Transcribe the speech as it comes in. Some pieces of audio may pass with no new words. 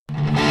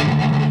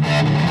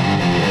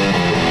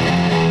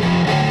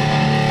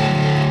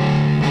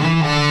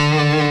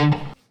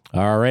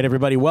right,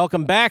 everybody,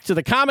 welcome back to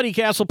the Comedy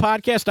Castle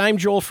podcast. I'm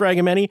Joel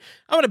Fragomeni.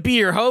 I'm going to be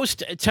your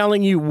host,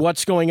 telling you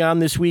what's going on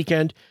this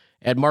weekend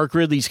at Mark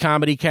Ridley's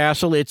Comedy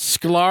Castle. It's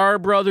Sklar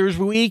Brothers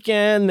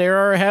weekend. There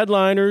are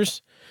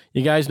headliners.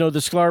 You guys know the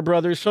Sklar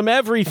Brothers from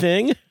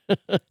everything.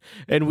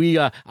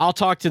 And I'll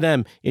talk to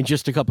them in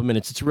just a couple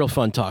minutes. It's a real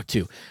fun talk,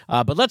 too.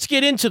 But let's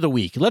get into the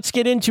week. Let's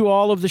get into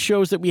all of the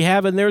shows that we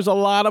have, and there's a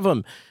lot of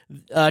them.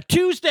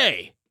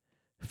 Tuesday,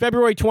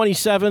 February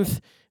 27th,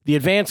 the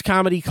Advanced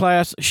Comedy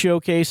Class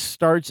Showcase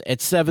starts at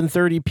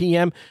 7:30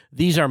 p.m.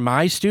 These are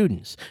my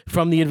students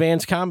from the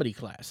Advanced Comedy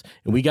Class,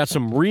 and we got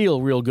some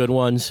real good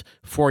ones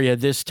for you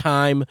this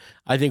time.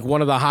 I think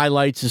one of the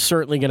highlights is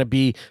certainly going to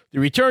be the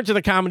return to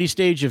the comedy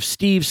stage of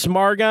Steve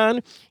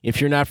Smargon. If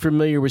you're not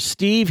familiar with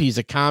Steve, he's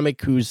a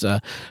comic who's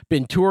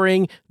been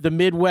touring the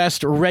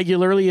Midwest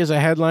regularly as a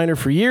headliner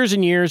for years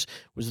and years,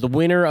 was the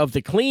winner of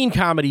the Clean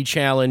Comedy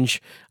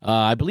Challenge,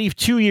 I believe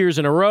 2 years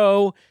in a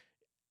row.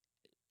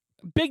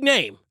 Big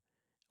name.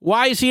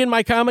 Why is he in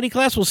my comedy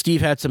class? Well, Steve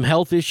had some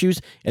health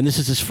issues, and this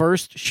is his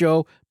first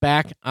show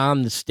back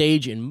on the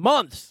stage in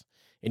months.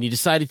 And he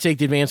decided to take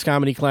the Advanced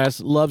Comedy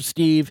Class. Love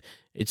Steve.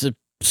 It's a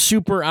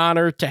super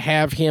honor to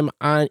have him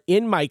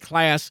in my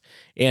class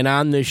and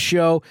on this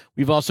show.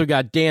 We've also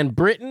got Dan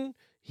Britton.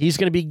 He's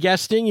going to be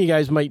guesting. You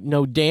guys might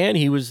know Dan.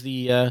 He was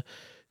the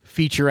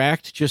feature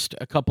act just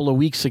a couple of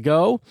weeks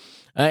ago.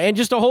 And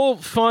just a whole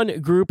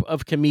fun group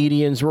of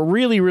comedians. We're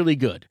really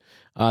good.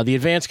 The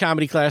Advanced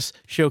Comedy Class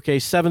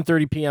Showcase,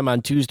 7:30 p.m.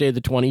 on Tuesday, the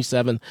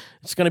 27th.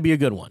 It's going to be a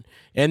good one.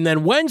 And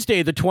then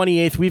Wednesday, the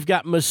 28th, we've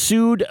got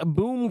Masood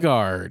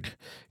Boomgard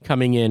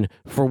coming in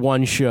for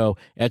one show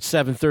at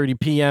 7:30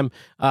 p.m.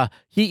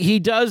 He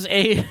does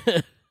a...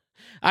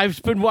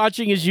 I've been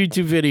watching his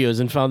YouTube videos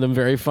and found them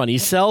very funny.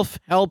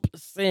 Self-Help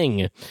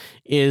Sing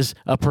is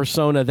a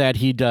persona that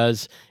he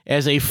does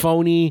as a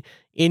phony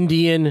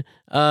Indian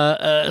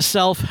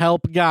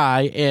self-help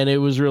guy, and it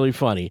was really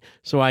funny.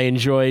 So I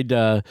enjoyed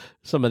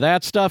some of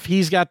that stuff.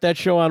 He's got that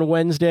show on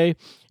Wednesday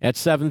at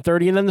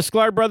 7:30. And then the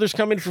Sklar Brothers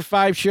come in for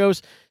 5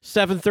 shows,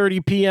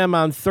 7:30 p.m.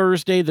 on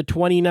Thursday, the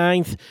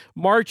 29th.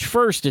 March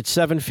 1st at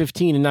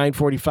 7:15 and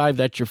 9:45.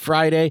 That's your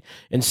Friday.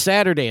 And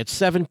Saturday at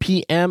 7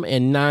 p.m.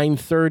 and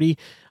 9:30.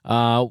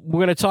 We're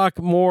going to talk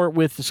more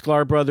with the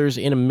Sklar Brothers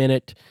in a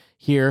minute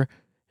here.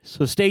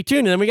 So stay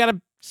tuned. And then we got a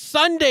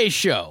Sunday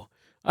show.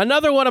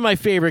 Another one of my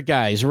favorite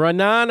guys,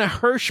 Renan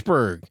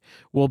Hirschberg,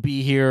 will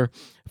be here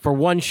for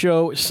one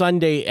show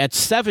Sunday at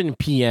 7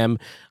 p.m.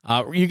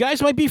 You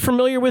guys might be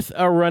familiar with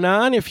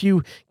Renan if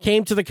you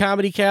came to the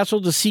Comedy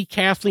Castle to see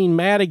Kathleen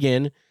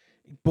Madigan.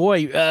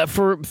 Boy,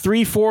 for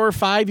 3, 4,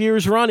 5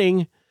 years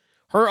running,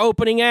 her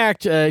opening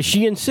act,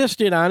 she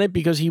insisted on it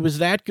because he was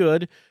that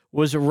good,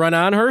 was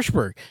Renan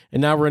Hirschberg.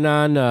 And now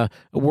Renan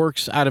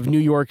works out of New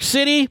York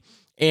City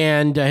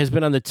and has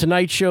been on The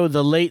Tonight Show,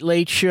 The Late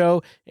Late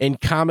Show, and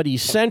Comedy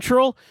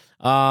Central.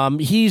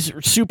 He's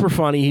super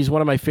funny. He's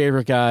one of my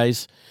favorite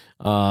guys.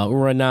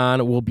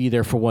 Renan will be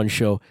there for one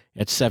show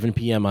at 7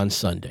 p.m. on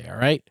Sunday, all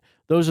right?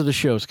 Those are the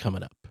shows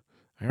coming up,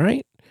 all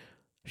right?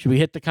 Should we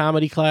hit the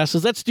comedy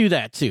classes? Let's do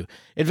that, too.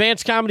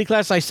 Advanced Comedy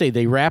Class, I say,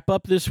 they wrap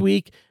up this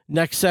week.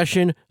 Next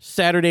session,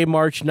 Saturday,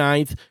 March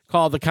 9th.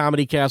 Call the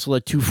Comedy Castle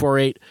at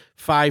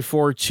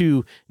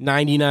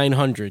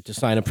 248-542-9900 to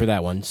sign up for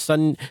that one.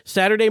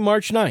 Saturday,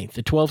 March 9th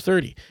at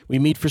 12:30. We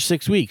meet for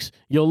 6 weeks.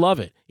 You'll love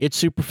it. It's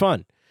super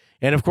fun.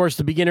 And, of course,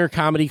 the beginner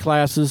comedy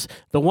classes.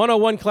 The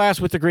 101 class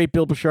with the great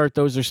Bill Bouchard,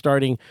 those are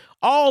starting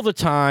all the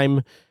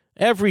time.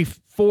 Every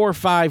 4 or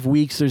 5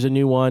 weeks, there's a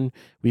new one.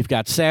 We've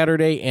got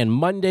Saturday and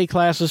Monday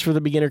classes for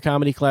the beginner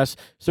comedy class.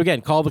 So,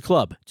 again, call the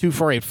club,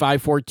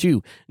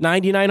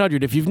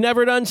 248-542-9900. If you've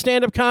never done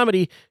stand-up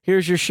comedy,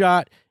 here's your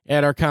shot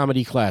at our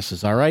comedy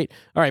classes, all right?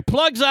 All right,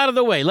 plugs out of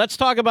the way. Let's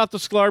talk about the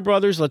Sklar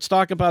Brothers. Let's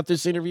talk about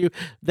this interview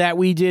that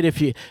we did.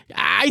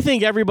 I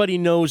think everybody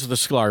knows the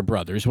Sklar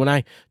Brothers. When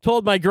I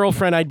told my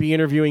girlfriend I'd be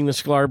interviewing the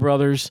Sklar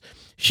Brothers,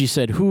 she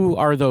said, "Who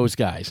are those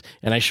guys?"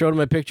 And I showed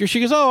her a picture. She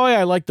goes, "Oh, yeah,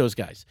 I like those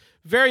guys."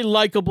 Very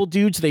likable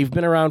dudes. They've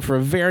been around for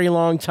a very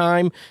long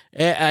time.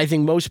 I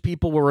think most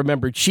people will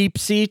remember Cheap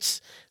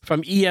Seats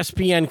from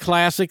ESPN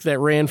Classic that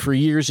ran for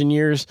years and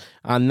years.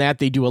 On that,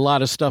 they do a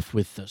lot of stuff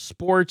with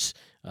sports.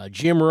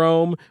 Jim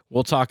Rome,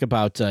 we'll talk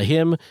about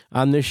him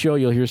on this show.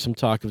 You'll hear some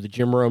talk of the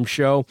Jim Rome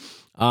show.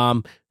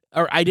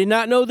 I did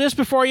not know this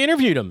before I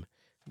interviewed him.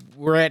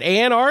 We're at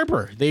Ann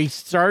Arbor. They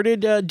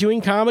started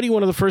doing comedy.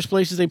 One of the first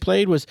places they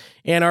played was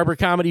Ann Arbor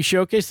Comedy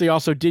Showcase. They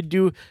also did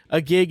do a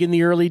gig in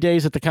the early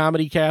days at the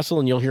Comedy Castle,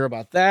 and you'll hear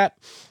about that.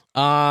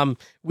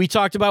 We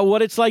talked about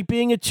what it's like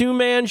being a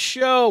two-man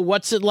show.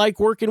 What's it like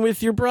working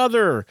with your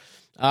brother?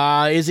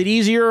 Is it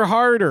easier or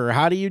harder?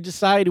 How do you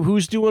decide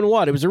who's doing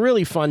what? It was a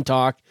really fun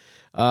talk.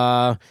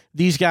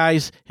 These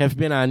guys have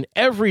been on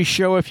every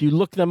show. If you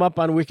look them up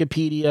on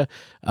Wikipedia,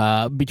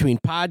 between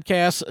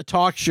podcasts,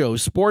 talk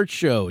shows, sports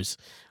shows,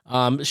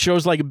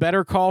 Shows like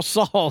Better Call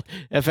Saul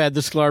have had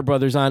the Sklar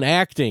brothers on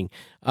acting.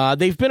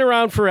 They've been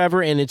around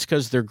forever, and it's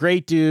because they're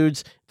great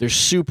dudes. They're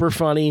super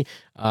funny.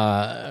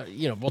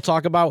 We'll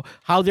talk about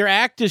how their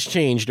act has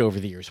changed over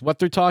the years, what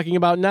they're talking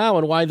about now,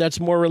 and why that's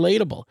more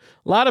relatable.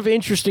 A lot of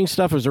interesting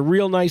stuff. It was a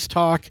real nice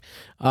talk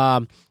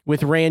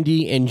with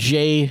Randy and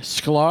Jay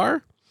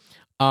Sklar.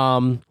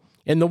 And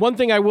the one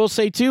thing I will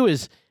say, too,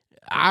 is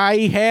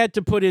I had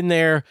to put in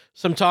there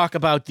some talk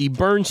about the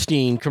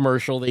Bernstein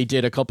commercial they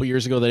did a couple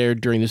years ago that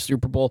aired during the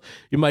Super Bowl.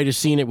 You might have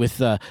seen it with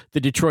the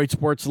Detroit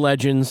sports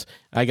legends.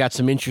 I got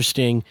some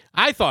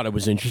I thought it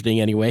was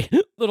interesting anyway,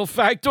 little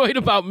factoid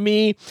about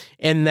me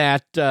and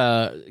that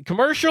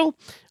commercial.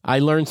 I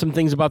learned some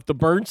things about the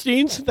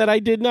Bernsteins that I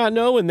did not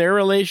know and their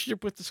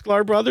relationship with the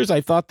Sklar brothers.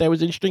 I thought that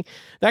was interesting.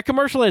 That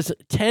commercial has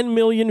 10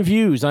 million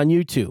views on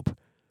YouTube.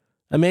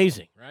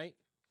 Amazing, right?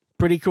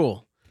 Pretty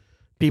cool.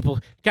 People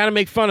kind of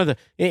make fun of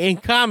in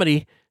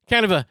comedy,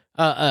 kind of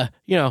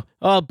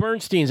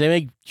Bernsteins, they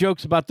make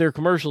jokes about their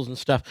commercials and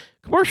stuff.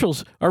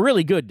 Commercials are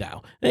really good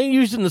now. They're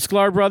using the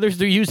Sklar brothers.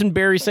 They're using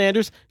Barry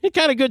Sanders. It's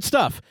kind of good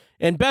stuff.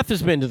 And Beth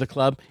has been to the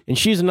club, and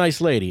she's a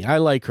nice lady. I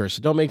like her,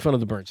 so don't make fun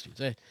of the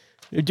Bernsteins.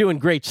 They're doing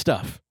great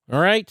stuff.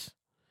 All right?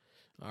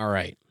 All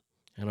right.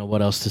 I don't know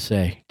what else to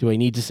say. Do I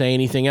need to say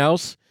anything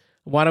else?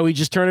 Why don't we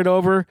just turn it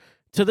over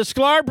to the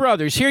Sklar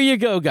brothers? Here you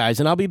go, guys,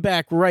 and I'll be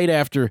back right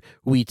after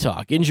we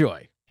talk.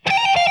 Enjoy.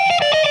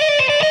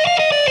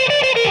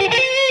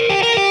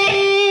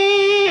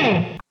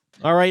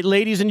 All right,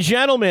 ladies and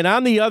gentlemen,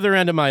 on the other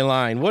end of my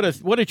line, what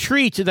a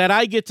treat that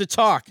I get to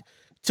talk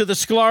to the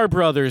Sklar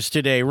brothers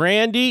today.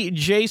 Randy,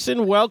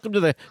 Jason, welcome to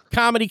the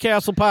Comedy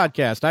Castle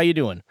podcast. How you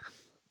doing?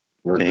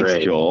 Thanks,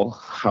 great. Joel.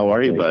 How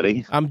are you,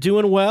 buddy? I'm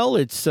doing well.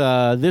 It's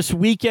this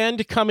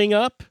weekend coming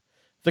up,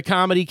 the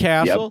Comedy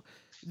Castle. Yep.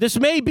 This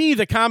may be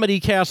the Comedy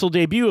Castle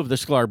debut of the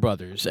Sklar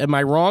brothers. Am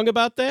I wrong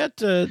about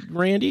that,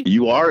 Randy?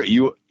 You are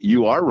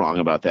wrong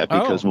about that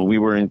because when we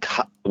were in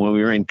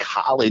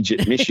college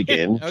at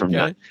Michigan okay.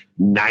 from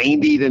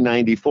 90 to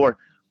 94,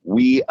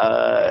 we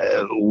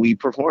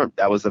performed.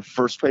 That was the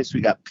first place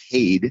we got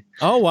paid.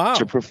 Oh wow!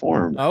 To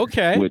perform.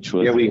 Okay. Which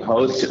was we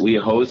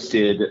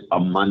hosted a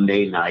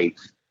Monday night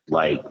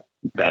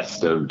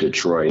Best of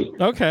Detroit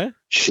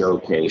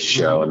showcase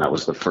show, and that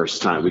was the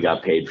first time we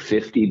got paid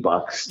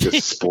 $50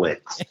 to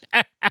split.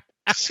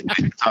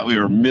 We thought we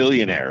were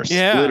millionaires,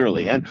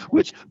 literally. And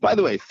which, by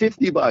the way,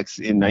 $50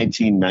 in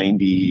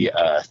 1993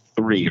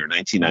 or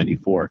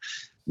 1994,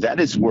 that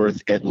is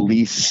worth at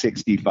least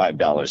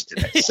 $65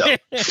 today. So.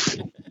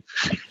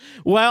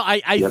 Well,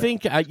 I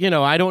think, I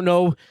don't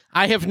know.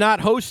 I have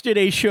not hosted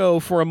a show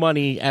for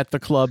money at the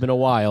club in a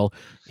while.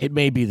 It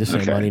may be the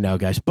same money now,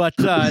 guys. But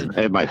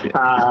it might be.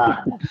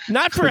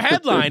 Not for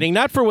headlining,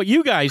 not for what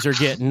you guys are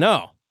getting,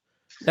 no.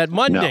 That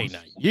Monday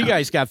night. You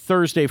guys got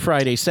Thursday,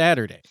 Friday,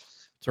 Saturday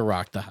to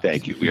rock the house.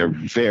 Thank you. We are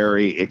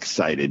very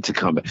excited to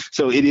come back.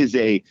 So it is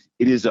a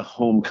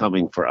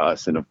homecoming for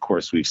us. And, of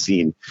course, we've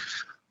seen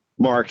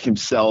Mark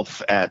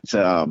himself at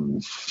the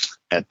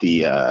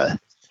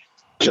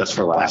Just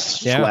for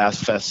Laughs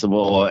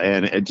festival,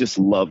 and I just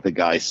love the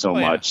guy so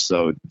much.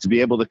 So to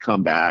be able to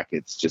come back,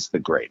 it's just the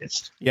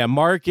greatest. Yeah,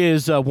 Mark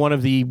is one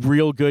of the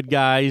real good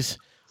guys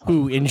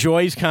who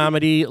enjoys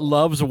comedy,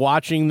 loves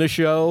watching the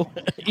show,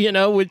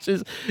 which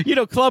is,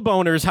 club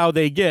owners, how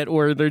they get,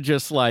 where they're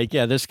just like,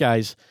 this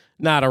guy's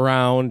not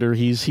around or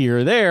he's here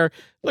or there.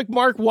 Like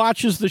Mark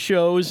watches the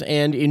shows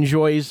and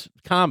enjoys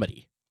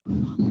comedy.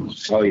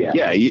 Oh, yeah.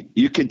 Yeah,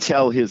 you can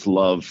tell his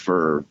love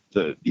for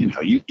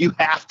you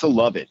have to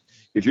love it.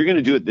 If you're going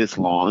to do it this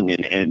long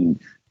and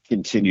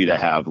continue to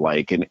have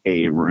like an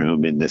A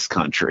room in this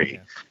country,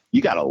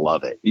 you got to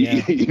love it.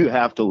 Yeah. You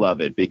have to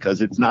love it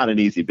because it's not an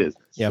easy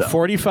business. Yeah, so.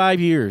 45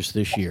 years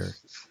this year.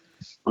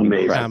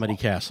 Amazing. Comedy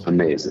Castle.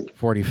 Amazing.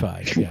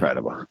 45.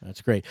 Incredible. Yeah.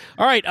 That's great.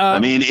 All right. I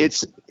mean,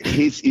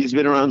 he's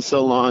been around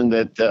so long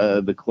that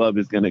the club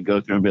is going to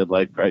go through a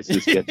midlife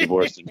crisis, get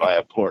divorced, and buy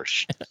a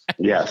Porsche.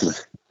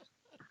 Yes.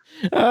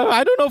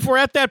 I don't know if we're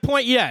at that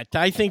point yet.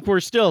 I think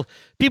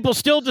people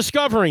still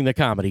discovering the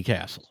Comedy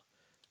Castle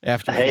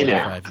after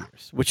 45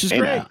 years, which is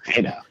great.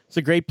 It's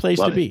a great place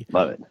to be.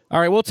 Love it. All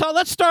right, well,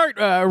 let's start,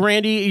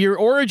 Randy, your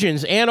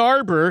origins. Ann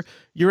Arbor,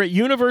 you're at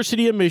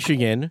University of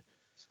Michigan.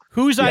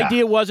 Whose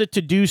idea was it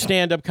to do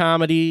stand-up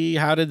comedy?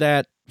 How did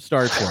that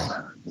start for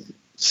you?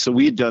 So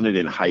we had done it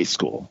in high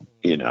school,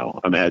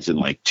 imagine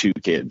like two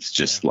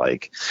kids,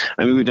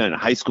 we've done it in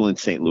high school in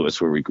St. Louis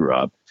where we grew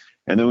up.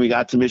 And then we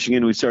got to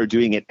Michigan. We started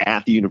doing it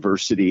at the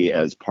university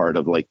as part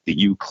of like the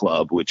U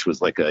Club, which was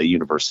like a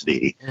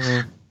university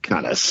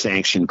kind of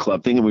sanctioned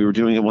club thing. And we were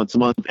doing it once a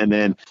month, and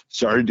then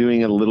started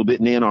doing it a little bit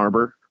in Ann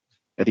Arbor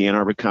at the Ann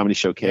Arbor Comedy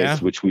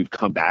Showcase, which we've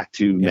come back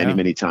to many,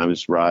 many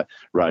times.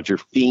 Roger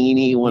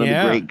Feeney, one of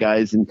the great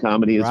guys in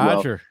comedy as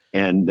well.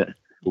 And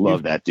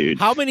love that dude.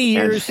 How many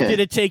years did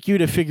it take you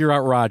to figure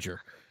out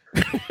Roger?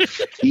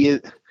 He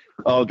is...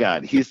 Oh,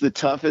 God. He's the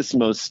toughest,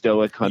 most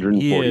stoic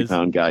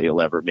 140-pound guy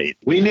you'll ever meet.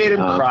 We made him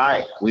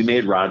cry. We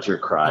made Roger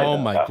cry. Oh,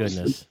 my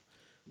goodness.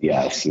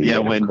 Yes.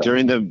 Yeah,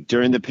 during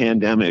the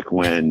pandemic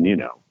when,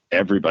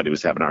 everybody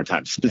was having a hard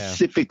time,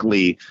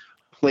 specifically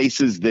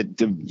places that,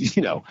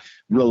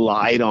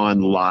 relied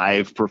on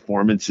live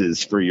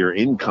performances for your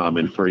income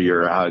and for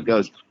your, how it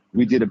goes.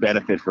 We did a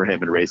benefit for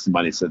him and raised some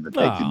money so that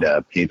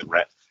they could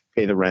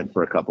pay the rent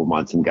for a couple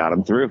months and got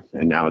him through.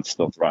 And now it's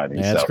still thriving.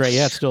 Yeah, that's great.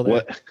 Yeah, it's still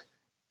there.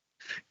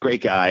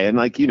 Great guy. And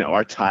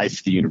our ties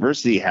to the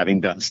university,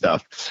 having done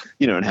stuff,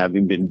 and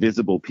having been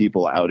visible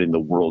people out in the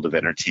world of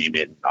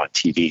entertainment on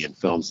TV and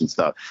films and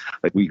stuff,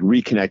 like we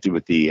reconnected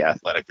with the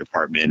athletic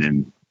department,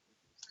 and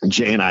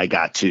Jay and I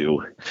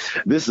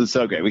this is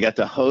so great. We got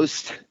to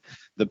host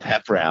the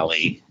pep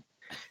rally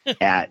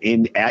at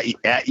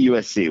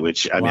USC,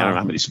 which I don't know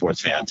how many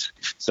sports fans.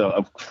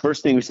 So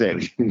first thing we say,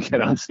 we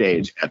get on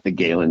stage at the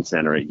Galen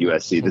Center at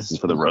USC. This is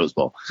for the Rose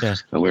Bowl. Yeah.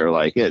 And we were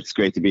like, it's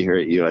great to be here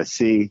at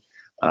USC.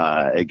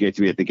 Great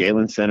to be at the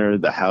Galen Center,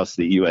 the house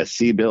that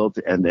USC built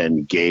and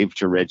then gave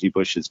to Reggie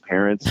Bush's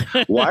parents.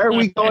 Why are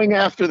we going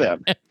after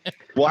them?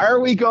 Why are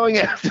we going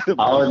after them?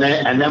 Oh,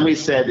 and then we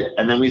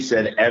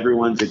said,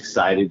 everyone's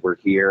excited we're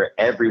here.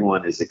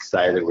 Everyone is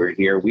excited we're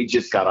here. We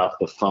just got off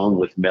the phone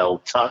with Mel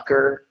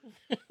Tucker.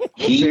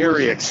 He was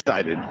very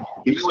excited.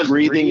 He was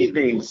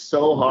breathing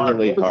so hard.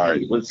 Really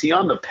hard. Was he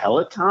on the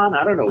Peloton?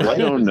 I don't know. I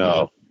don't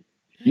know.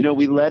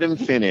 We let him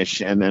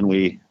finish and then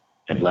we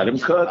let him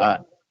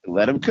cook.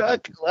 Let him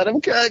cook.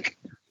 It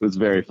was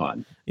very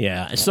fun.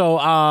 Yeah. So,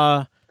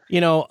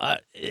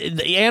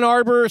 the Ann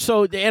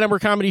Arbor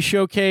Comedy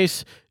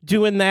Showcase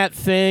doing that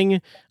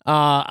thing.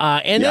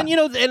 And then,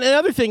 and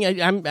another thing,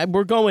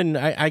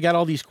 I got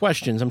all these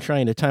questions. I'm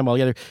trying to time all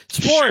together.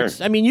 Sports.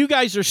 Sure. I mean, you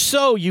guys are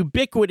so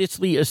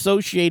ubiquitously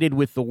associated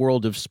with the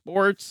world of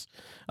sports,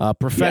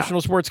 professional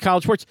sports,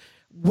 college sports.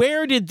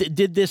 Where did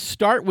this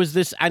start? Was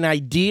this an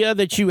idea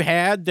that you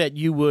had that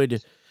you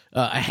would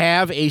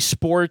have a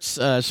sports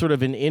sort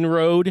of an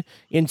inroad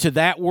into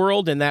that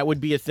world, and that would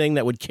be a thing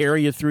that would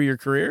carry you through your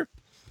career?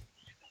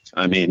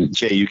 I mean,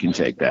 Jay, you can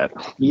take that.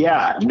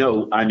 Yeah,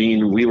 no, I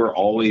mean, we were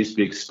always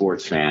big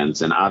sports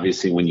fans. And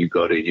obviously when you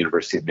go to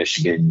University of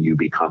Michigan, you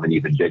become an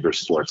even bigger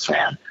sports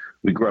fan.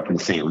 We grew up in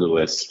St.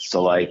 Louis.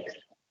 So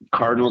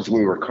Cardinals,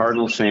 we were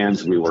Cardinals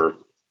fans. We were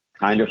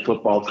kind of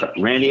football.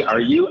 Randy, are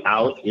you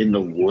out in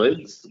the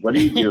woods? What are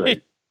you doing?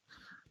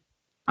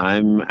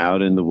 I'm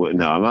out in the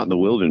no, I'm out in the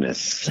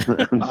wilderness.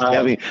 I'm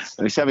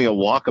just having a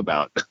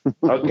walkabout.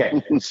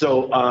 Okay.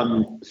 So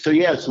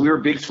we were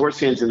big sports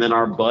fans. And then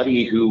our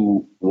buddy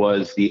who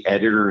was the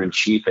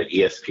editor-in-chief at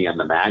ESPN,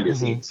 the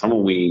magazine,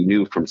 someone we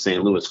knew from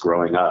St. Louis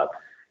growing up,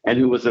 and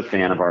who was a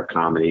fan of our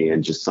comedy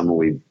and just someone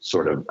we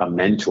sort of a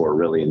mentor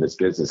really in this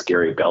business,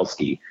 Gary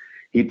Belsky,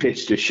 he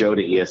pitched a show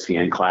to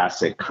ESPN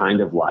Classic, kind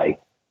of like,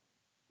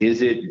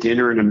 is it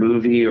Dinner and a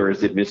Movie or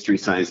is it Mystery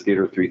Science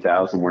Theater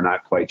 3000? We're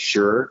not quite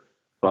sure.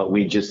 But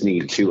we just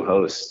need two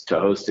hosts to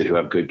host it who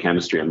have good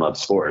chemistry and love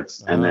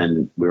sports. And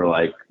then we were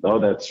like, oh,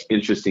 that's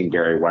interesting,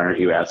 Gary. Why aren't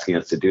you asking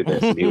us to do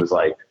this? And he was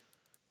like,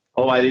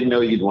 oh, I didn't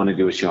know you'd want to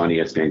do a show on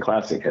ESPN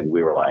Classic. And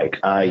we were like,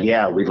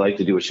 yeah, we'd like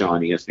to do a show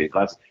on ESPN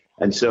Classic.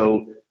 And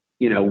so,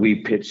 he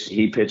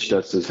pitched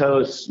us as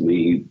hosts.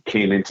 We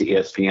came into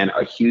ESPN,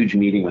 a huge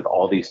meeting with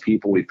all these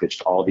people. We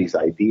pitched all these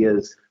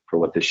ideas for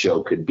what the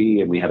show could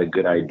be. And we had a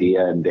good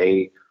idea. And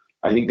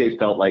I think they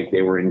felt like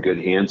they were in good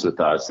hands with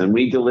us, and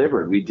we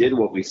delivered. We did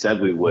what we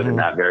said we would in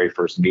that very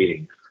first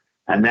meeting.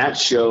 And that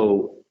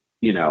show,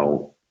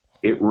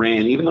 it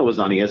ran, even though it was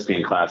on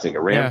ESPN Classic, it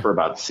ran for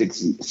about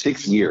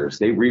six years.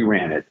 They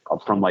reran it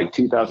from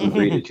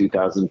 2003 to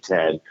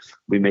 2010.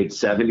 We made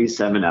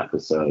 77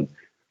 episodes.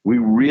 We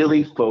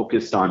really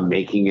focused on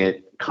making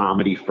it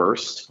comedy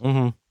first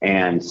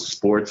and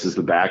sports as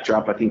the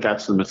backdrop. I think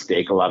that's the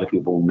mistake a lot of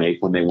people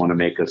make when they want to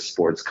make a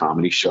sports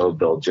comedy show.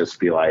 They'll just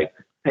be like,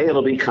 hey,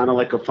 it'll be kind of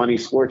like a funny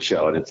sports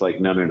show. And it's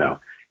like, no.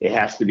 It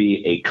has to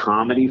be a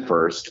comedy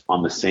first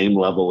on the same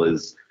level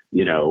as,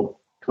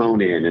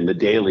 Conan and The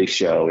Daily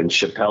Show and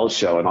Chappelle's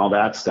Show and all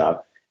that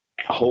stuff.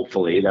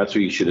 Hopefully that's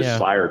what you should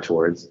aspire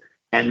towards.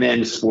 And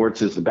then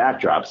sports is the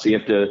backdrop. So you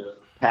have to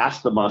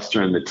pass the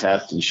muster and the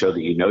test and show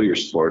that you know your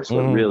sports,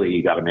 but really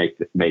you got to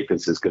make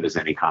this as good as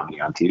any comedy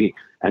on TV.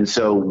 And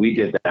so we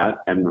did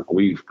that, and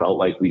we felt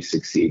like we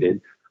succeeded.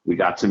 We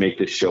got to make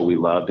this show we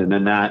loved. And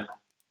then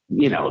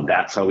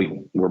that's how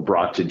we were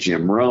brought to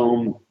Jim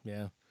Rome.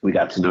 Yeah. We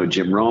got to know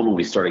Jim Rome, and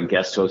we started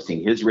guest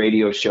hosting his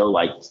radio show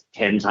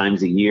 10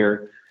 times a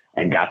year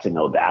and got to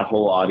know that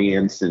whole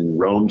audience. And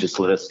Rome just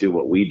let us do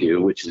what we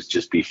do, which is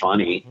just be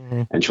funny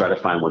and try to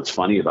find what's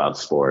funny about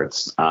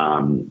sports.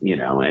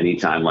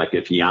 Anytime,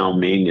 if Yao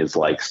Ming is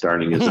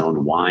starting his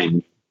own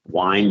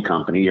wine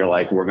company, you're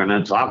like, we're going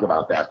to talk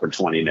about that for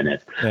 20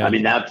 minutes. Yeah. I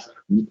mean,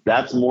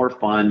 that's more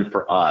fun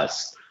for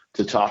us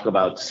to talk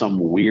about some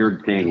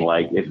weird thing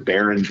like if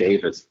Baron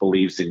Davis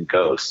believes in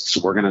ghosts.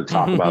 We're going to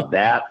talk about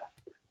that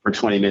for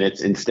 20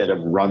 minutes instead of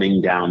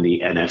running down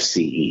the NFC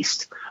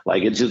East.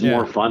 It's just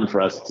more fun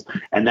for us.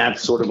 And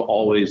that's sort of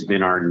always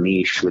been our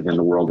niche within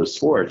the world of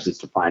sports, is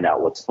to find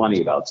out what's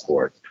funny about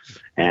sports.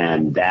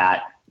 And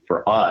that,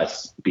 for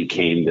us,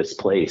 became this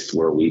place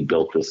where we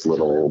built this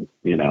little,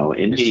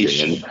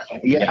 industry.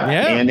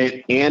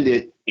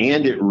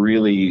 and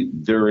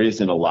there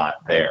isn't a lot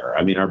there.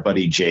 I mean, our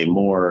buddy Jay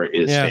Moore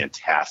is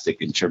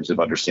fantastic in terms of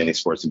understanding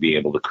sports and being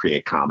able to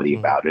create comedy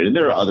about it. And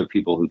there are other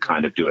people who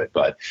kind of do it,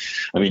 but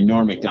I mean,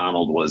 Norm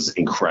Macdonald was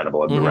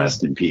incredible, and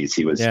rest in peace.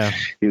 He was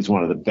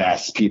one of the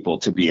best people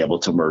to be able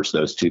to merge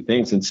those two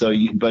things. And so,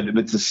 but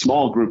it's a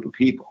small group of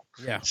people.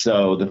 Yeah.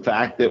 So the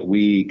fact that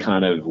we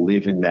kind of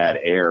live in that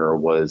air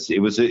was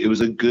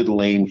a good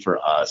lane for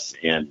us,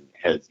 and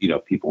has,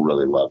 people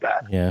really love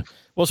that. Yeah.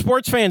 Well,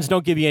 sports fans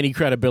don't give you any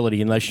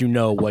credibility unless you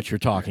know what you're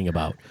talking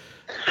about.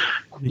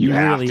 You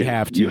really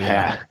have to. You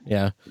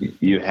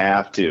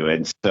have to.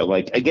 And so,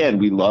 like, again,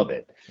 we love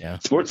it. Yeah.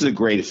 Sports is a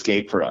great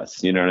escape for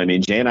us. You know what I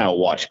mean? Jay and I will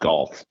watch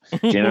golf.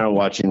 Jay and I are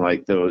watching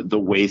like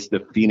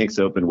the Phoenix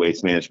Open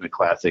Waste Management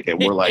Classic, and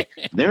we're like,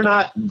 they're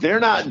not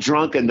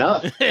drunk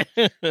enough.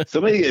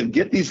 Somebody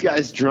get these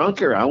guys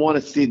drunker. I want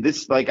to see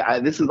this.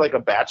 This is like a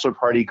bachelor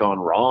party gone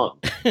wrong,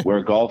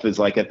 where golf is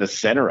like at the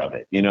center of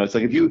it. It's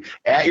like if you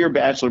at your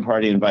bachelor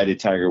party invited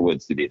Tiger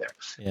Woods to be there.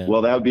 Yeah.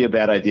 Well, that would be a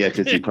bad idea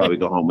because he'd probably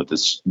go home with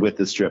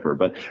the stripper.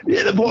 But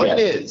the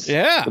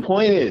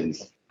point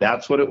is.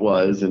 That's what it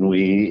was, and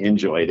we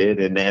enjoyed it.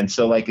 And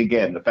so, like,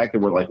 again, the fact that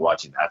we're, like,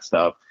 watching that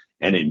stuff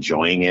and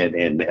enjoying it,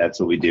 and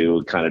that's what we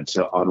do kind of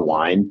to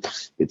unwind,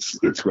 it's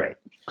great.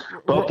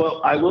 But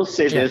I will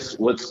say this,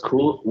 what's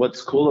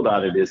cool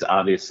about it is,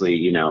 obviously,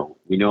 we know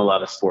a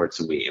lot of sports,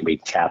 and we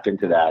tap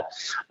into that,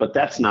 but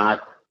that's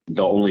not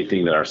the only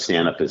thing that our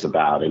stand-up is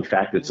about. In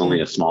fact, it's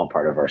only a small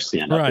part of our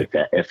stand-up,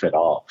 if at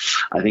all.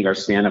 I think our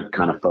stand-up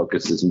kind of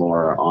focuses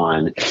more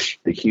on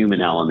the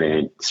human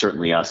element,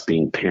 certainly us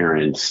being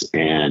parents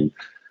and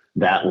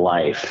that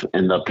life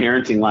and the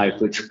parenting life,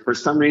 which for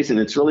some reason,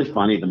 it's really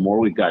funny. The more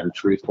we've gotten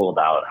truthful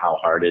about how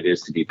hard it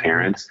is to be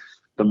parents,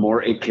 the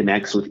more it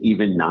connects with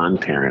even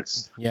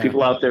non-parents. Yeah.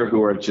 People out there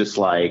who are just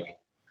like,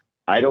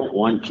 I don't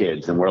want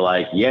kids. And we're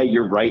like, yeah,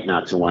 you're right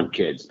not to want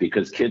kids,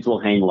 because kids will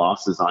hang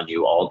losses on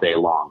you all day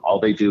long. All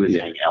they do is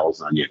hang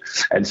L's on you.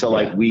 And so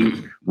like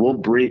we'll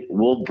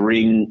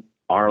bring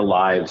our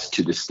lives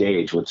to the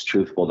stage, what's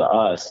truthful to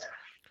us.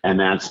 And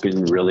that's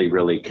been really,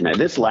 really connected.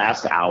 This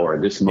last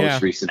hour, this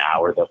most recent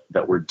hour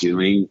that we're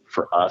doing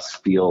for us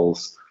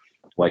feels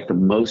like the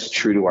most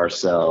true to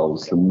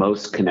ourselves, the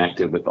most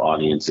connected with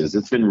audiences.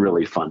 It's been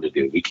really fun to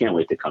do. We can't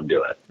wait to come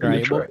do it in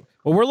Detroit.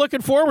 Well, we're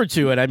looking forward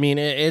to it. I mean,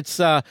 it's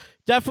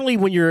definitely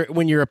when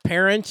you're a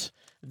parent,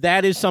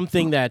 that is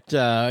something that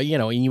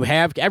you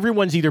have.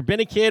 Everyone's either been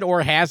a kid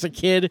or has a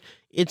kid.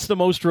 It's the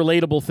most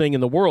relatable thing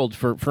in the world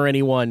for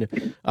anyone.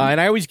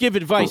 And I always give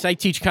advice. I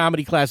teach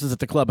comedy classes at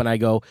the club, and I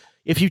go,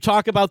 if you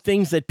talk about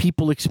things that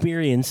people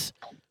experience,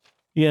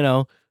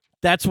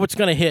 that's what's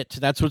going to hit.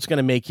 That's what's going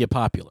to make you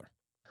popular.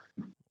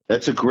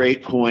 That's a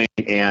great point.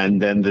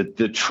 And then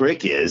the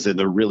trick is, and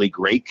the really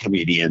great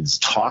comedians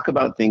talk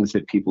about things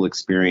that people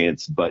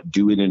experience, but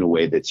do it in a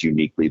way that's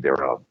uniquely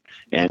their own.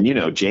 And,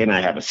 Jay and I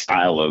have a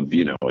style of,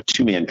 a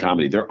two-man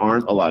comedy. There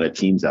aren't a lot of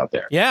teams out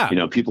there. Yeah.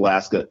 People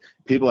ask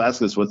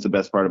us what's the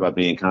best part about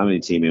being a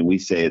comedy team, and we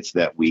say it's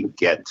that we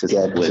get to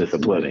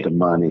split the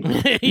money.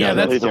 Yeah,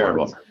 that's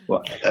terrible.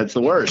 Well, that's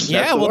the worst.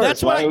 Yeah,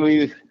 that's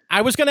why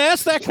I was going to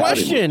ask that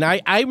question.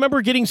 I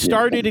remember getting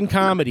started in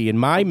comedy, and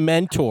my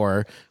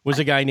mentor was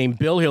a guy named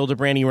Bill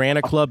Hildebrand. He ran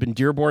a club in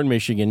Dearborn,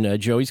 Michigan,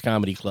 Joey's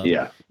Comedy Club.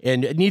 Yeah.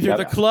 And neither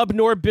the club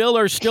nor Bill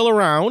are still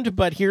around,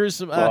 but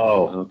here's...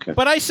 okay.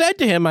 But I said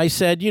to him, I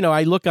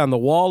look on the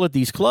wall at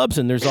these clubs,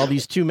 and there's all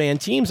these two-man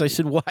teams. I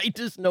said, why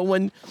does no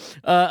one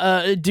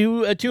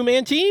do a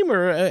two-man team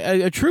or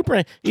a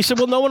trooper? He said,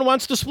 well, no one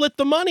wants to split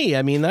the money.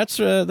 I mean, that was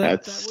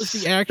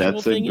the actual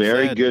thing he said. That's a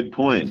very good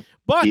point.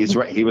 But he's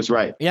right. He was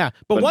right. Yeah.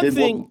 But one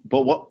thing.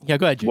 Go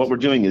ahead, Jason. What we're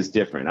doing is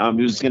different. I'm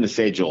just going to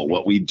say, Joel,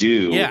 what we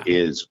do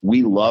is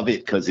we love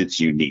it because it's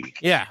unique.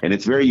 Yeah. And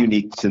it's very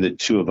unique to the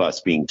two of us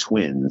being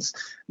twins,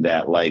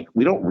 that like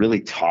we don't really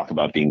talk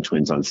about being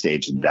twins on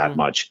stage that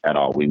much at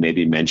all. We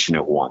maybe mention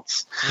it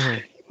once.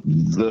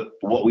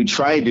 What we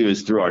try to do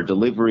is through our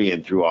delivery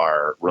and through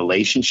our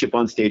relationship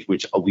on stage,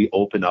 which we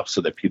open up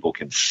so that people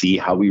can see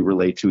how we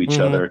relate to each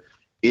other.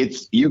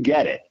 You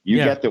get it. You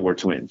get that we're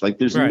twins. Like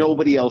there's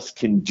nobody else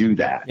can do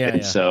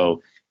that.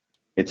 So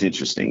it's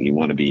interesting. You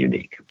want to be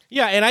unique.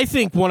 Yeah. And I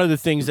think one of the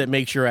things that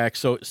makes your act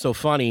so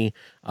funny,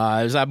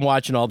 as I'm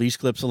watching all these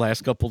clips the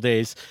last couple of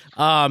days,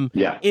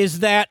 is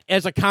that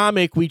as a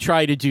comic, we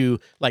try to do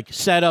like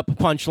set up,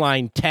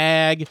 punchline,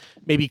 tag,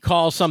 maybe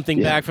call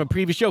something back from a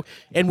previous show.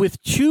 And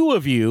with two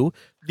of you,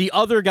 the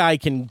other guy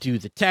can do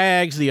the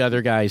tags, the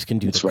other guys can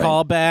do the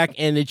callback,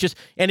 and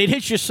it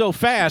hits you so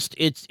fast,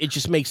 it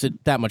just makes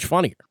it that much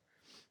funnier.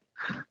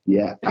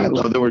 Yeah, I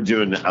love that we're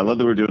doing a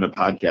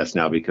podcast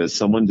now, because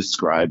someone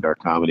described our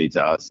comedy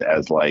to us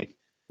as like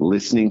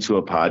listening to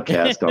a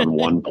podcast on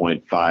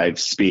 1.5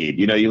 speed.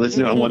 You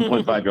listen on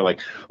 1.5, you're like,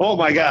 oh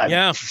my God,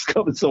 it's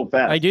coming so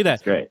fast. I do that.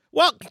 It's great.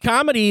 Well,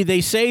 comedy, they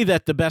say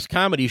that the best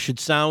comedy should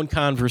sound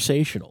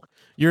conversational.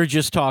 You're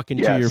just talking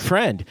to your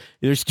friend.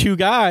 There's two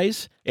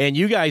guys, and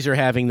you guys are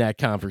having that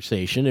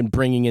conversation and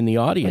bringing in the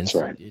audience.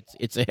 That's right.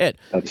 It's a hit.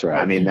 That's right.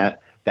 I mean,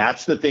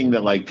 that's the thing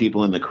that like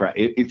people in the crowd,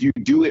 if you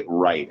do it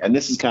right, and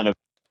this is kind of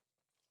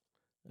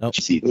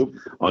Cheap Seats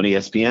on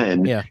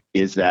ESPN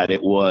is that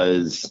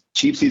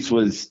Cheap Seats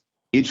was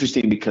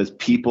interesting because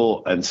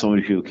so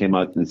many people came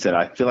up and said,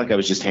 I feel like I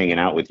was just hanging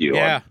out with you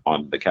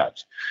on the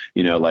couch.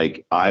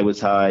 Like I was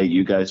high,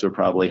 you guys were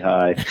probably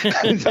high.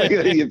 You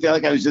feel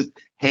like I was just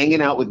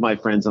hanging out with my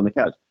friends on the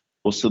couch.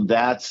 Well, so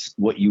that's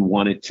what you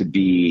want it to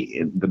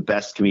be. The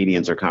best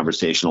comedians are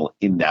conversational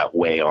in that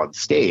way on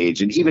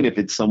stage. And even if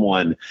it's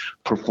someone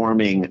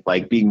performing,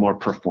 like being more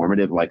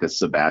performative, like a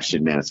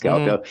Sebastian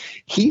Maniscalco,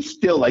 he's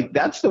still like,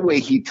 that's the way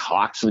he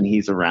talks when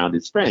he's around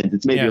his friends.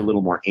 It's maybe a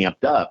little more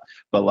amped up,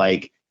 but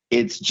like,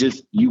 it's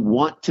just, you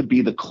want to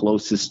be the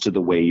closest to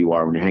the way you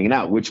are when you're hanging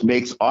out, which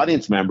makes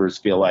audience members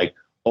feel like,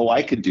 oh,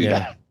 I could do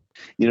that.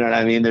 You know what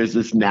I mean? There's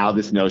this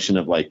notion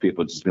of like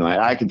people just being like,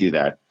 I could do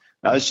that.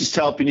 I was just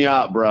helping you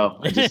out, bro.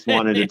 I just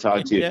wanted to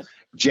talk to you.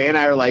 Jay and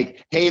I are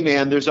like, hey,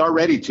 man, there's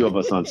already two of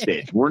us on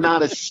stage. We're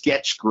not a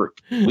sketch group.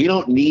 We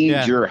don't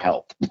need your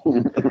help.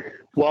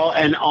 Well,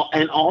 and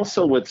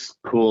also what's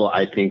cool,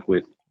 I think,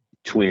 with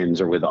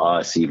twins or with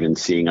us, even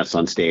seeing us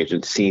on stage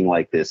and seeing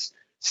like this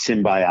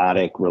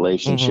symbiotic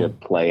relationship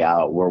play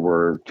out where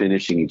we're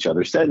finishing each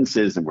other's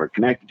sentences and we're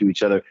connected to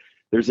each other.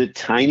 There's a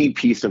tiny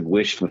piece of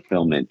wish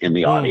fulfillment in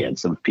the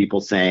audience of people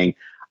saying,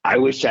 I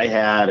wish I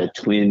had a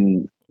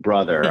twin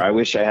brother. I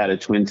wish I had a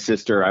twin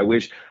sister. I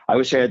wish I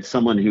had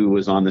someone who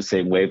was on the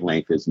same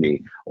wavelength as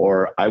me,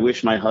 or I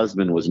wish my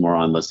husband was more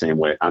on the same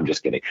way. I'm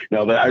just kidding.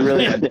 No, but I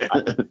really,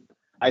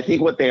 I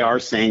think what they are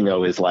saying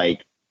though is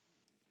like,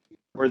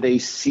 where they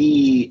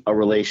see a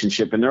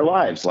relationship in their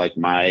lives, like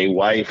my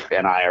wife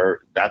and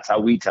that's how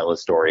we tell a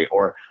story,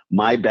 or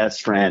my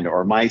best friend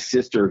or my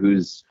sister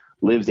who's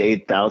lives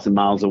 8,000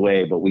 miles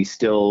away, but we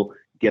still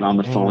get on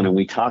the phone and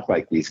we talk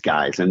like these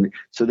guys. And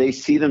so they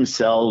see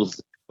themselves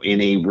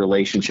in a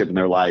relationship in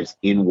their lives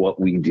in what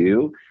we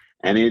do.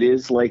 And it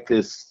is like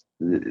this,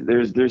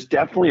 there's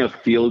definitely a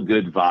feel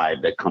good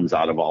vibe that comes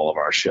out of all of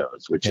our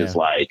shows, which is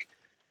like,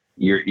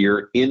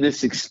 you're in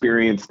this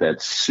experience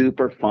that's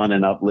super fun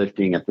and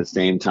uplifting at the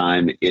same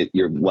time.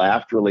 You're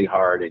laughed really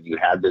hard and you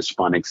had this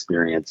fun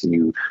experience and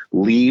you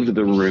leave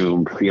the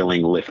room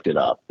feeling lifted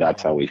up.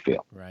 That's how we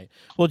feel. Right.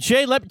 Well,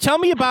 Jay, tell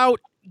me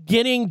about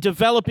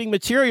developing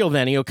material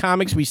then.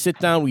 Comics, we sit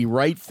down, we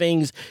write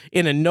things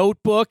in a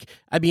notebook.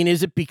 I mean,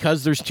 is it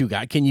because there's two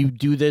guys? Can you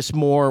do this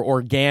more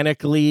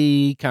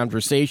organically,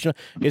 conversational?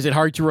 Is it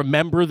hard to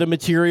remember the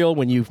material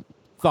when you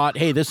thought,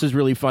 hey, this is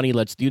really funny,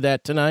 let's do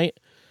that tonight?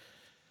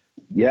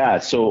 Yeah,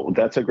 so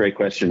that's a great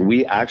question.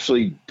 We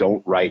actually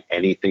don't write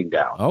anything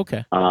down.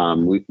 Okay.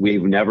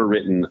 We've never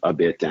written a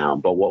bit down,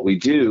 but what we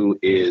do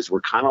is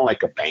we're kind of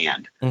like a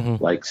band.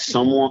 Like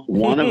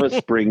one of us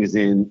brings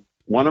in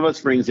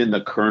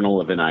the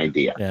kernel of an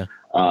idea.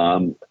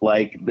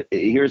 Like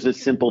here's a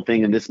simple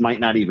thing, and this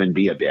might not even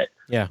be a bit.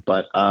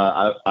 But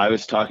I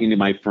was talking to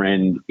my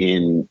friend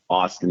in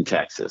Austin,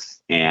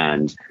 Texas,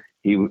 and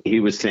he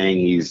was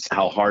saying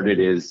how hard it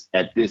is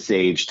at this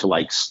age to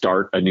like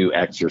start a new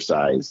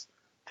exercise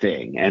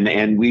thing.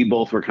 And we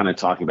both were kind of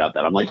talking about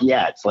that. I'm like,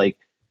 yeah, it's like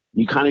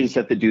you kind of just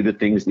have to do the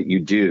things that you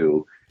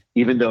do,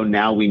 even though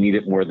now we need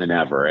it more than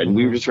ever. And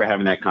we were just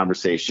having that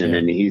conversation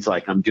and he's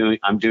like, I'm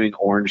doing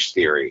Orange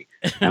Theory.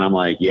 And I'm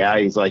like, yeah,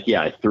 he's like,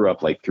 yeah, I threw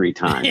up like 3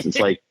 times. It's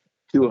like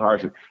too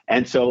hard.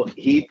 And so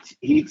he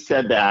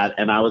said that.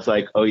 And I was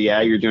like, oh yeah,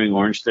 you're doing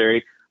Orange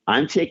Theory.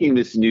 I'm taking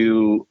this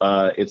new,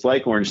 it's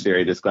like Orange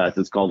Theory, this class.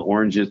 It's called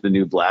Orange is the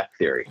New Black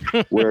Theory,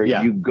 where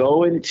you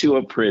go into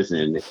a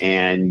prison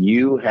and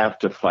you have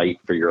to fight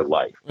for your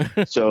life.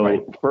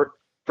 So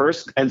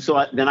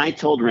then I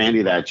told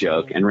Randy that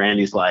joke, and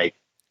Randy's like,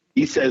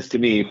 he says to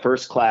me,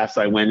 first class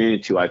I went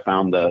into, I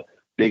found the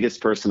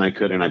biggest person I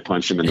could and I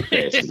punched him in the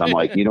face. 'Cause I'm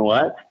like, you know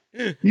what?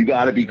 You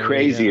got to be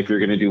crazy if you're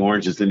going to do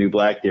Orange is the New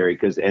Black Theory.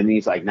 And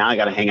he's like, now I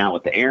got to hang out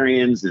with the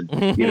Aryans and,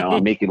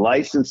 I'm making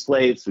license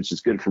plates, which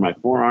is good for my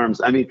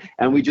forearms. I mean,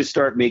 and we just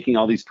start making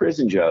all these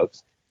prison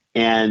jokes.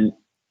 And,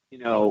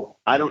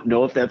 I don't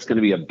know if that's going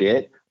to be a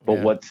bit,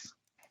 but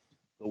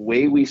the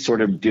way we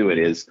sort of do it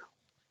is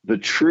the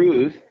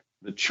truth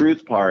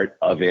part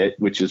of it,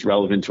 which is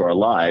relevant to our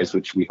lives,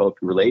 which we hope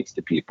relates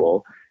to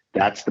people.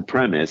 That's the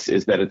premise,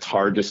 is that it's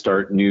hard to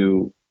start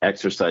new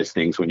exercise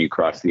things when you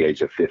cross the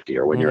age of 50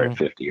 or when you're at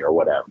 50 or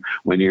whatever,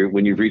 when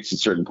you've reached a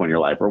certain point in your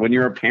life, or when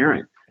you're a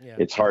parent,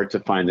 it's hard to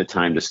find the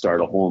time to start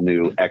a whole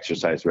new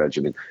exercise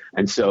regimen.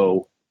 And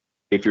so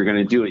if you're going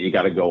to do it, you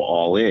got to go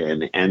all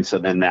in. And so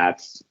then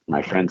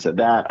my friend said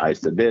that, I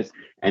said this,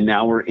 and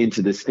now we're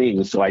into this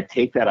thing. So I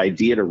take that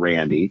idea to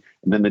Randy,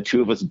 and then the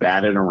two of us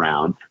bat it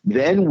around.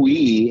 Then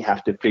we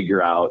have to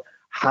figure out,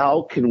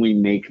 how can we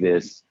make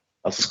this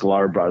a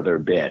Sklar brother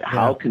bit?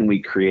 How can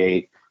we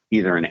create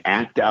either an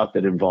act out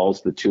that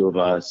involves the two of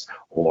us,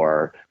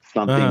 or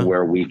something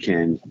where we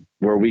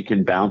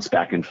can bounce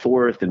back and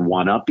forth and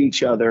one up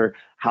each other?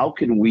 How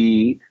can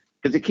we,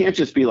 because it can't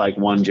just be like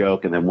one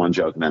joke and then one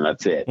joke and then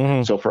that's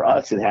it. So for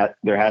us,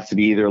 there has to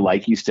be either,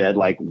 like you said,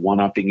 like one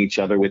upping each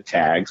other with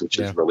tags, which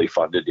is really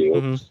fun to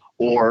do,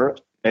 or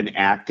an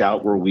act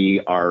out where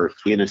we are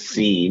in a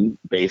scene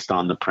based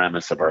on the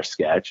premise of our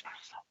sketch,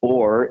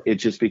 or it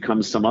just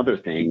becomes some other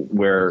thing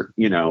where,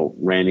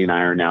 Randy and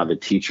I are now the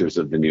teachers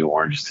of the new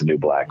Orange is the New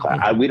Black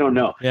class. We don't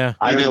know. Yeah.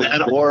 I don't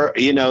know. Or,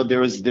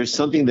 there's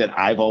something that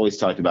I've always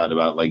talked about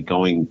like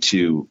going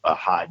to a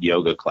hot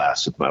yoga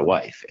class with my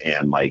wife.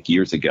 And like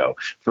years ago,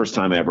 first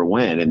time I ever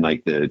went, and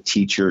like the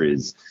teacher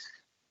is,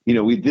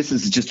 this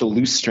is just a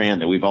loose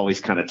strand that we've always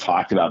kind of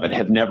talked about, but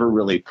have never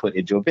really put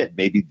into a bit.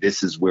 Maybe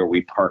this is where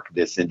we park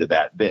this into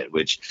that bit,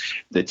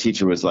 which the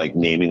teacher was like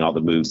naming all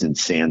the moves in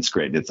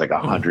Sanskrit. It's like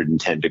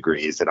 110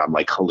 degrees, and I'm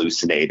like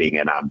hallucinating,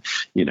 and I'm,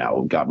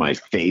 got my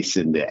face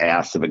in the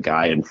ass of a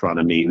guy in front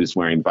of me who's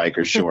wearing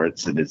biker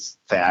shorts and his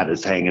fat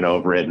is hanging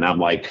over it. And I'm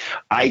like,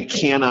 I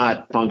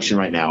cannot function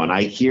right now. And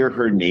I hear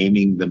her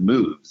naming the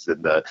moves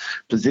and the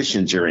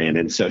positions you're in.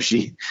 And so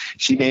she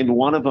named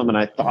one of them, and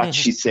I thought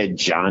she said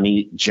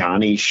Johnny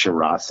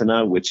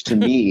Sharasana, which to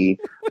me,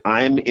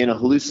 I'm in a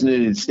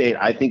hallucinated state.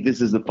 I think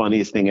this is the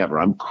funniest thing ever.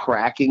 I'm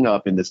cracking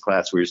up in this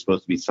class where you're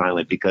supposed to be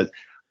silent because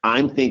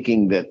I'm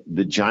thinking that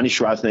the Johnny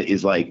Sharasana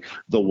is like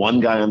the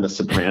one guy on The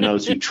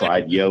Sopranos who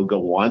tried yoga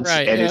once,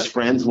 right, and his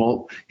friends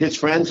won't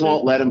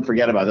let him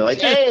forget about it. They're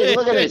like, hey,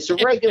 look at this, a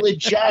regular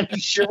Johnny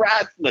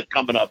Sharasana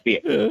coming up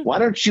here. Why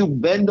don't you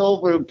bend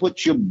over and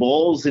put your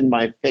balls in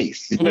my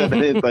face?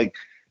 It's like,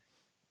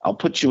 I'll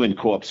put you in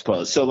corpse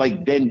pose. So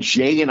like then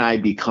Jay and I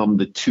become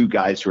the two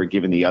guys who are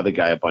giving the other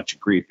guy a bunch of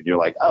grief. And you're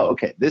like, oh,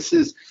 okay, this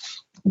is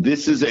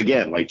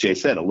again, like Jay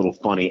said, a little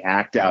funny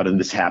act out. And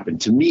this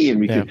happened to me.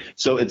 And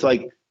so it's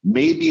like,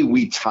 maybe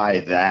we tie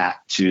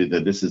that to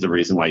this is the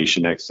reason why you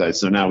shouldn't exercise.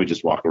 So now we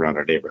just walk around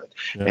our neighborhood.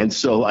 Yeah. And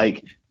so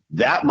like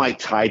that might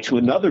tie to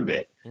another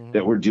bit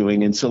that we're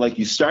doing. And so like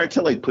you start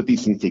to like put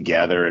these things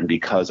together, and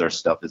because our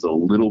stuff is a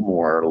little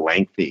more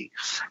lengthy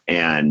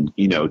and,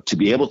 to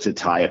be able to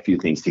tie a few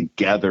things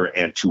together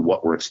and to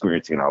what we're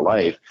experiencing in our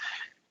life,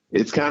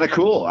 it's kind of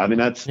cool. I mean,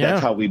 that's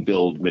how we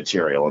build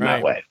material in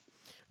that way.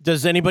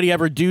 Does anybody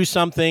ever do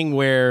something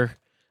where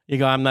you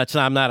go, I'm not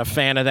a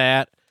fan of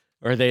that?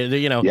 Or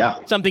they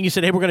something you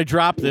said, hey, we're going to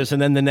drop this,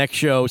 and then the next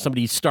show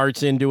somebody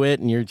starts into it,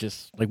 and you're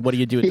just like, what do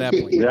you do at that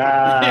point?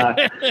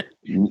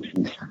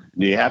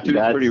 You have to be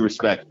pretty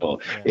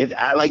respectful.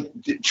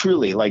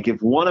 Truly, like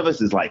if one of us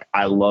is like,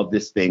 I love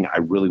this thing, I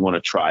really want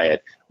to try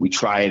it, we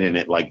try it and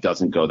it like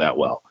doesn't go that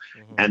well.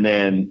 And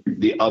then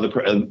the other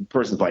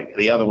person's like,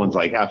 the other one's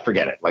like,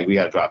 forget it. Like, we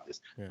got to drop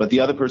this. Yeah. But the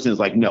other person is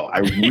like, no, I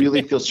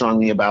really feel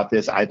strongly about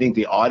this. I think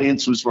the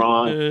audience was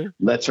wrong.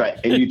 Let's try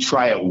it. And you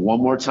try it one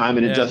more time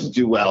and it doesn't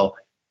do well.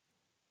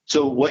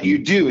 So what you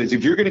do is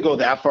if you're going to go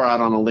that far out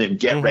on a limb,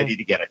 get ready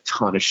to get a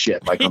ton of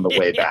shit, like on the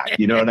way back.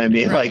 You know what I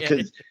mean? Right. Like,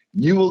 because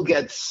you will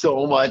get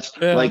so much,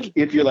 like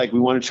if you're like, we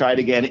want to try it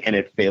again and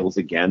it fails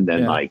again,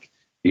 then like,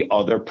 the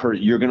other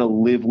you're going to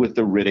live with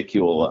the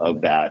ridicule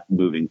of that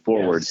moving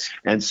forward. Yes.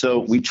 And so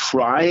we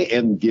try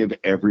and give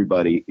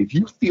everybody, if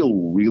you feel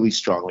really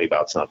strongly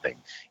about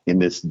something in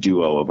this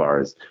duo of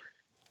ours,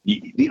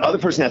 the other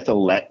person has to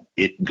let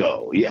it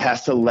go. It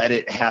has to let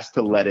it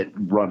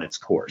run its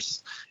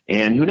course.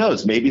 And who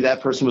knows, maybe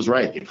that person was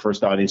right. The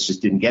first audience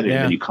just didn't get it.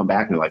 And then you come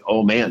back and you're like,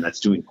 oh man, that's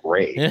doing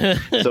great.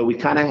 So we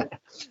kind of,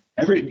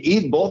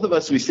 both of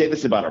us, we say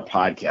this about our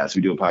podcast.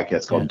 We do a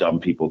podcast called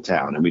Dumb People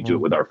Town, and we do it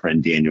with our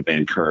friend Daniel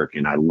Van Kirk.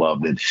 And I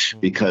love it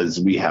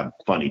because we have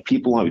funny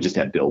people on. We just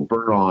had Bill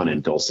Burr on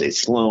and Dulce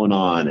Sloan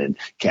on and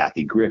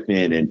Kathy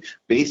Griffin. And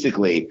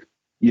basically,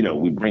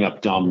 we bring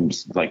up dumb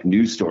like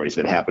news stories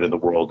that happen in the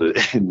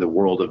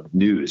world of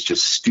news,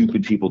 just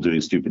stupid people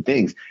doing stupid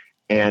things.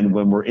 And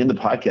when we're in the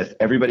podcast,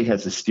 everybody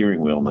has a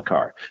steering wheel in the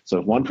car. So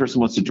if one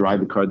person wants to drive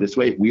the car this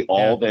way, we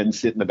all then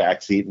sit in the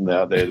back seat and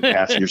the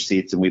passenger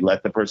seats, and we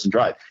let the person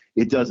drive.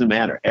 It doesn't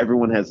matter.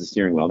 Everyone has a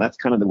steering wheel. And that's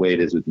kind of the way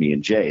it is with me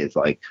and Jay. It's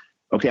like,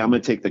 okay, I'm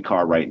going to take the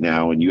car right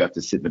now, and you have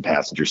to sit in the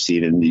passenger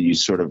seat, and you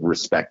sort of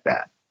respect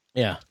that.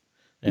 Yeah.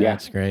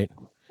 That's great.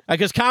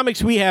 Because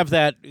comics, we have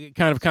that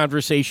kind of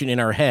conversation in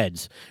our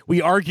heads.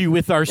 We argue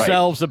with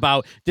ourselves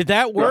about, did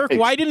that work?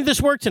 Why didn't this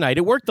work tonight?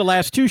 It worked the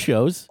last two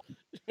shows.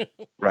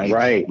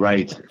 Right.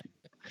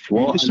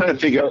 Well, just trying to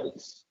figure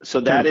out. So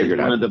that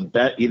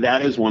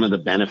is one of the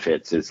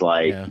benefits. Is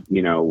like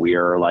we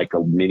are like a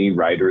mini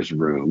writer's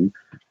room,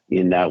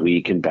 in that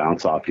we can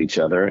bounce off each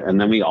other, and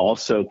then we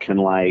also can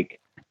like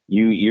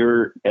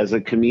you're as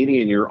a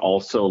comedian, you're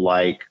also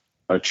like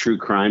a true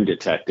crime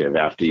detective.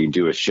 After you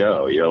do a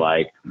show, you're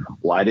like,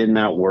 why didn't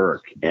that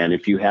work? And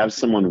if you have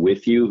someone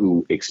with you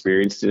who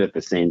experienced it at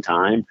the same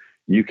time,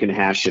 you can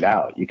hash it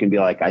out. You can be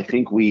like, I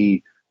think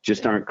we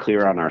just aren't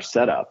clear on our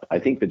setup. I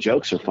think the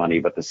jokes are funny,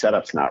 but the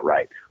setup's not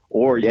right.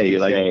 Or you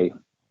say,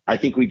 I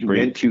think we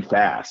went too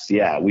fast.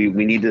 Yeah, we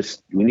need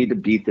to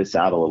beat this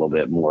out a little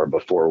bit more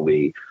before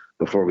we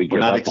before we give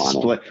up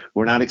on it.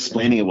 We're not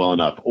explaining it well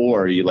enough.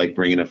 Or you like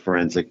bring in a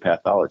forensic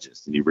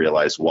pathologist and you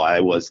realize why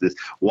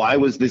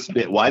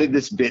did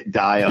this bit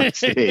die on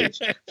stage?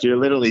 So you're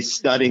literally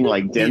studying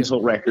like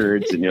dental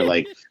records and you're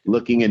like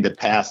looking into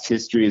past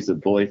histories of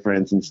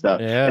boyfriends and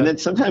stuff. Yeah. And then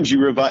sometimes you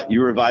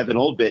revive an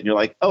old bit and you're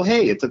like, oh,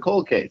 hey, it's a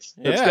cold case.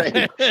 That's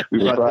great. We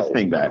brought this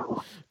thing back.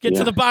 Get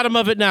to the bottom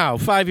of it now,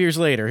 5 years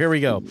later. Here we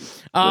go.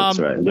 That's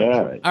right.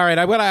 Yeah. All right.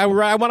 I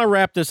want to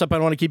wrap this up. I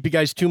don't want to keep you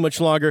guys too much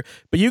longer.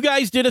 But you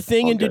guys did a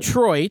thing in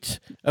Detroit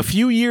a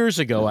few years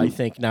ago, I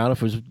think now, if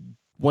it was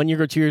 1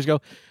 year or 2 years ago,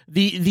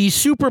 the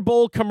Super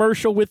Bowl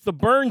commercial with the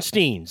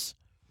Bernsteins.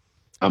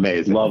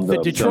 Amazing. Love the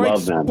them. Detroit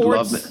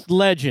sports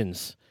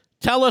legends.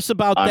 Tell us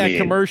about that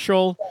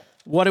commercial,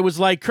 what it was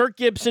like. Kirk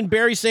Gibson,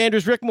 Barry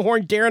Sanders, Rick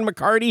Mahorn, Darren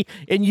McCarty,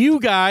 and you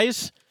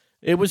guys.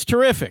 It was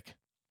terrific.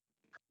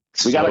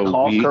 We got to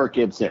call Kirk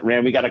Gibson.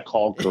 Man, we got to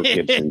call Kirk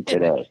Gibson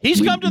today.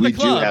 He's come to the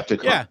club. We do have to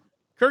call. Yeah.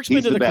 Kirk's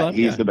been to the club.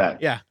 He's the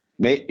best. Yeah.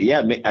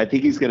 I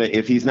think he's gonna.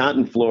 If he's not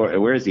in Florida,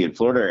 where is he? In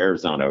Florida or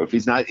Arizona? If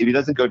he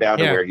doesn't go down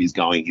to where he's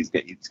going, he's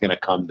gonna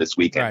come this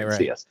weekend and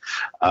see us.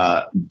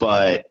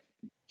 But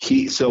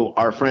so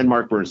our friend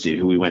Mark Bernstein,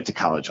 who we went to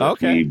college with,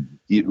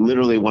 he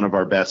literally one of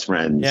our best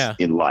friends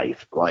in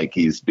life. Like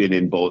he's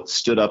been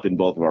stood up in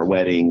both of our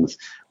weddings.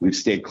 We've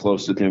stayed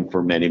close with him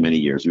for many, many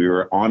years. We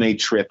were on a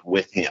trip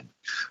with him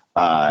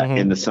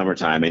in the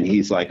summertime, and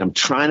he's like, I'm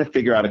trying to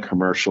figure out a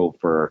commercial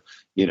for,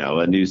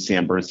 a new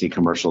Sam Bernstein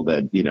commercial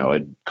that,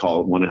 I'd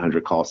call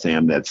 1-800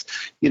 Sam. That's,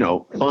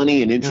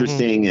 funny and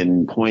interesting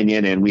and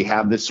poignant. And we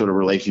have this sort of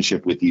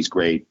relationship with these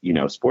great,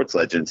 sports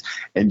legends.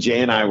 And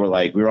Jay and I were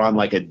like, we were on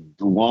like a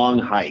long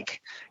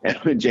hike,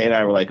 and Jay and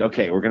I were like,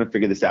 okay, we're going to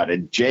figure this out.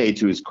 And Jay,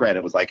 to his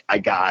credit, was like, I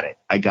got it.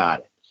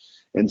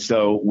 And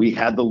so we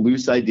had the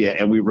loose idea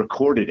and we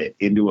recorded it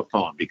into a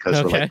phone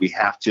because we're like, we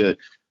have to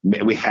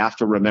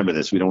remember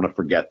this. We don't want to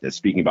forget this,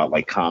 speaking about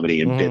like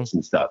comedy and bits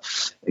and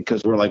stuff,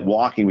 because we're like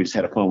walking. We just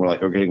had a phone. We're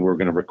like, okay, we're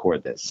going to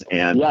record this.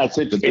 And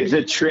it's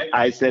a trip.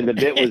 I said the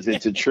bit was,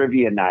 it's a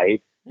trivia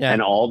night. Yeah.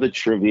 And all the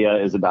trivia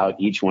is about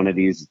each one of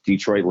these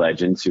Detroit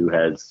legends who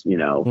has,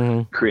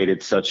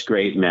 created such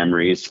great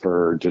memories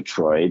for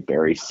Detroit.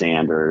 Barry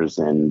Sanders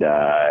and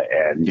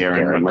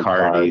Darren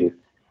McCarty,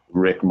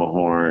 Rick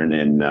Mahorn,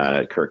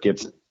 and Kirk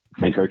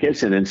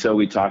Gibson. And so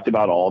we talked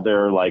about all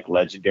their like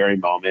legendary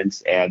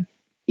moments. And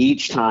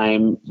each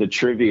time the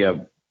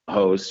trivia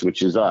host,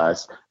 which is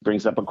us,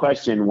 brings up a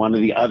question, one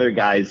of the other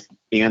guys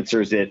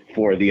answers it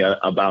for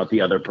about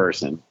the other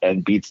person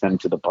and beats them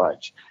to the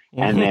punch.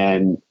 And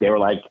then they were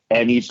like,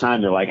 and each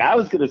time they're like, I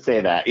was going to say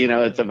that,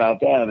 it's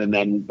about them. And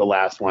then the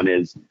last one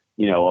is,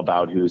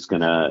 about who's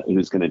gonna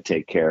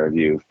take care of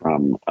you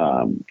from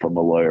a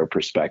lawyer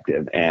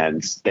perspective.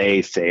 And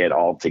they say it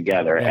all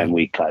together, and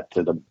we cut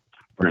to the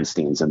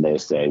Bernsteins and they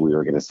say we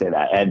were going to say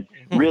that. And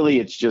really,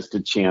 it's just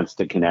a chance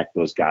to connect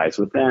those guys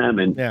with them.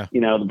 And,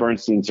 the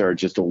Bernsteins are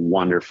just a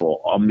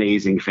wonderful,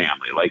 amazing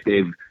family. Like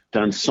they've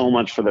done so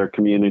much for their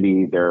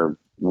community.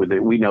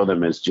 We know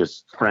them as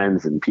just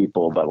friends and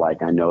people, but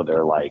like, I know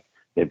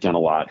they've done a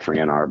lot for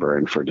Ann Arbor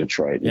and for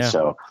Detroit. And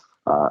so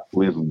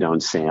we've known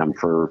Sam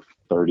for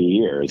 30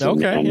 years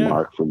and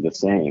Mark for the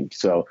same.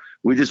 So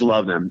we just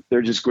love them.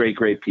 They're just great,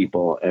 great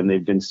people. And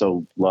they've been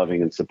so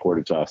loving and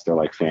supportive to us. They're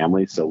like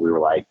family. So we were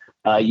like,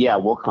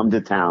 we'll come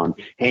to town,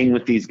 hang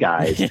with these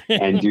guys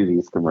and do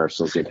these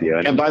commercials with you.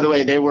 And by the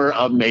way, they were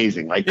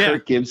amazing. Like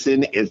Kirk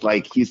Gibson is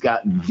like, he's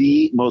got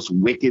the most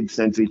wicked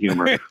sense of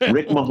humor.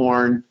 Rick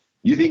Mahorn,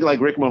 you think like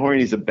Rick Mahorn,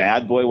 he's a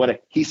bad boy.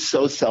 He's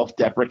so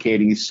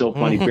self-deprecating. He's so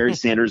funny. Barry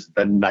Sanders,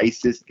 the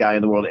nicest guy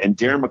in the world. And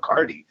Darren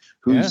McCarty,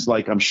 who's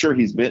like, I'm sure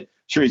he's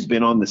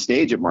been on the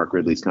stage at Mark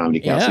Ridley's Comedy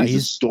Castle. He's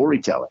a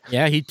storyteller.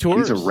 Yeah, he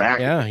tours. He's a rack.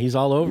 Yeah, he's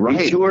all over. Right.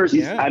 He tours.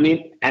 I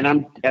mean, and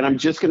I'm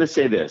just going to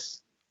say this.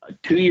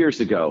 2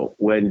 years ago,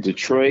 when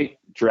Detroit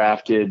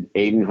drafted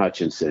Aiden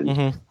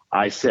Hutchinson,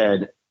 I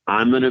said,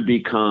 I'm going to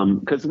become,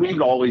 because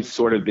we've always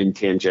sort of been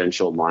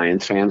tangential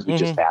Lions fans. We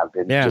just have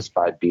been just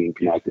by being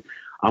connected.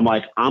 I'm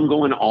like, I'm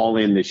going all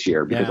in this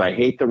year because I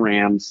hate the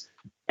Rams.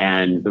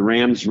 And the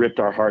Rams ripped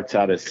our hearts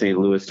out as St.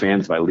 Louis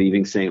fans by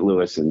leaving St.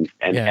 Louis, and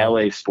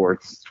LA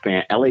sports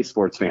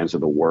fans are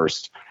the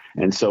worst.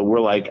 And so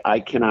we're like,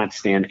 I cannot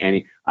stand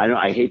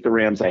I hate the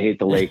Rams. I hate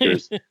the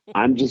Lakers.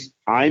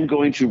 I'm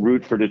going to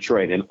root for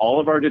Detroit. And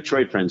all of our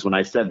Detroit friends, when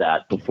I said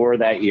that before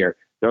that year,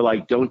 they're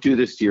like, don't do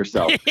this to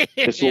yourself.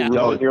 This will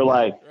ruin your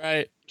life.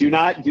 Right. You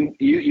have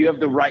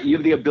the right, you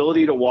have the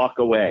ability to walk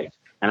away.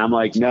 And I'm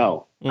like,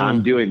 no,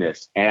 I'm doing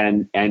this.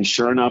 And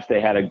sure enough, they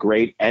had a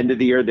great end of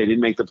the year. They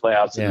didn't make the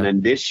playoffs. And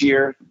then this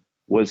year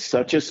was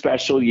such a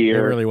special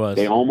year. It really was.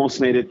 They almost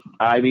made it.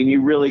 I mean,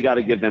 you really got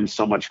to give them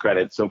so much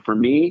credit. So for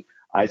me,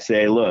 I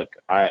say, look,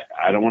 I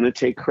don't want to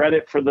take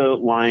credit for the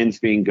Lions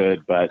being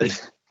good,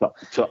 but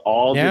To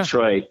all Yeah.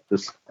 Detroit, the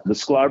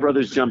Sklar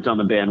brothers jumped on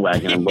the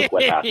bandwagon, and look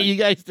what happened. You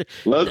guys,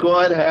 Look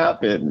what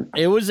happened.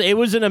 it was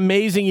an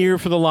amazing year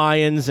for the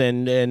Lions,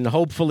 and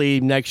hopefully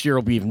next year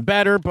will be even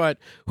better. But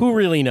who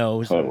really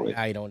knows? Totally.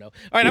 I don't know. All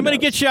right, I'm going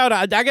to get you out.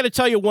 I got to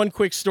tell you one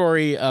quick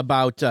story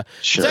about.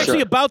 It's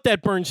actually about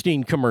that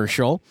Bernstein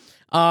commercial.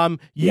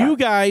 You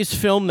guys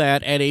filmed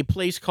that at a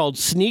place called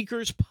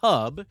Sneakers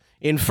Pub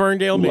in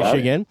Ferndale,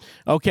 Michigan.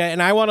 Okay,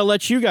 and I want to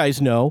let you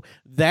guys know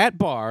that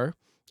bar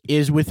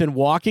is within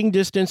walking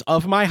distance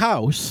of my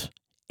house.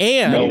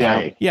 And No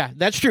way. yeah,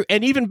 that's true.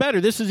 And even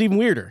better, this is even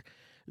weirder.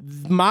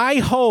 My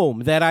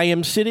home that I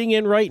am sitting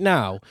in right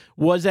now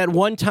was at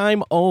one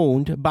time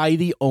owned by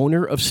the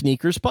owner of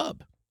Sneakers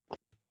Pub.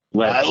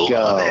 Let's I go.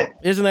 love it.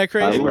 Isn't that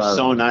crazy? They were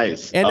so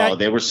nice. And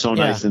they were so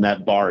nice, and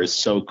that bar is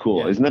so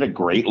cool. Yeah. Isn't that a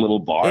great little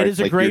bar? It is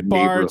a great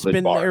bar. It's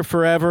been there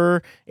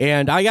forever.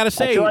 And I got to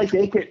say, I feel like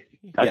they could.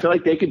 I feel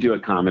like they could do a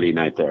comedy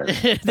night there.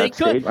 they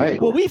could.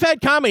 right. Well, we've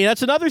had comedy.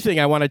 That's another thing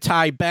I want to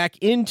tie back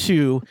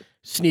into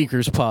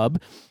Sneakers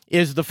Pub.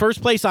 Is the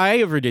first place I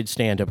ever did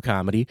stand-up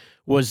comedy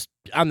was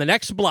on the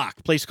next block,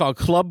 a place called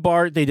Club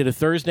Bar. They did a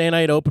Thursday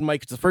night open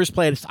mic. It's the first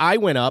place I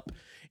went up,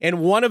 and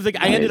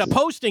I ended up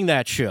hosting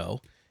that show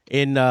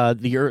in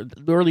the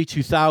early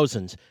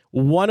 2000s.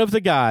 One of the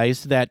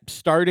guys that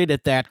started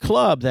at that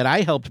club that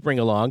I helped bring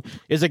along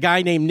is a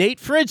guy named Nate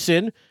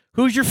Fridson,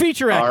 who's your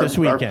feature act this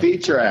weekend. Our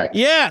feature act.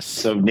 Yes.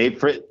 So Nate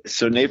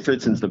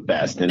Fritzen's the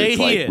best, and Nate, it's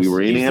like we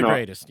were in He's Ann the Arbor.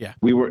 greatest. Yeah.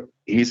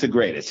 He's the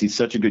greatest. He's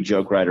such a good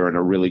joke writer and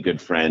a really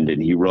good friend.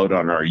 And he wrote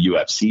on our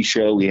UFC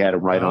show. We had him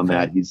right on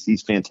that.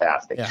 He's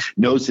fantastic. Yeah.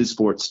 Knows his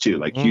sports too,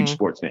 like huge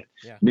sports fan.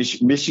 Yeah.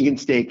 Michigan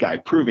State guy,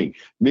 proving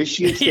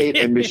Michigan State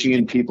and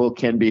Michigan people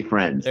can be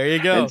friends. There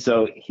you go. And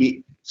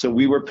so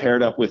we were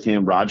paired up with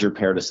him. Roger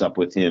paired us up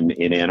with him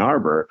in Ann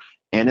Arbor.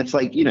 And it's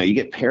like, you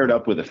get paired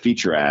up with a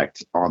feature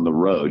act on the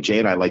road. Jay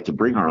and I like to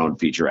bring our own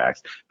feature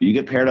acts, but you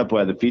get paired up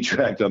with a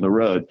feature act on the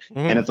road,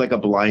 and it's like a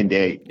blind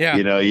date. Yeah.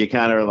 You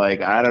kind of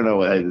like, I don't know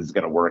whether this is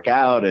going to work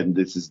out. And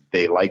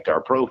they liked our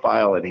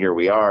profile, and here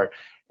we are.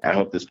 I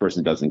hope this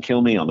person doesn't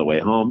kill me on the way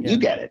home. Yeah. You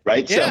get it,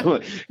 right? Yeah.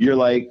 So you're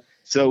like,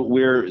 so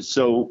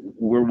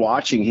we're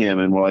watching him,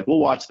 and we're like, we'll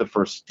watch the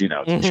first,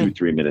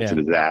 2-3 minutes of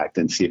his act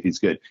and see if he's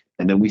good.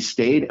 And then we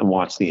stayed and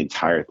watched the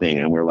entire thing,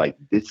 and we're like,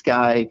 this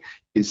guy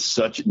is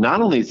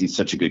not only is he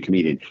such a good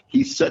comedian,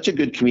 he's such a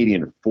good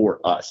comedian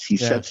for us. He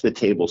sets the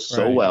table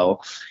so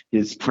well.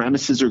 His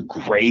premises are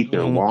great.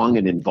 They're long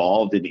and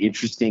involved and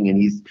interesting, and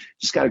he's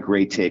just got a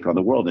great take on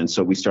the world. And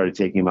so we started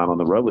taking him out on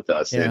the road with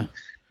us. Yeah. And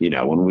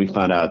when we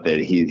found out that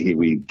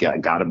we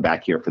got him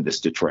back here for this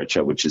Detroit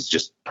show, which is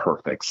just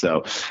perfect.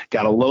 So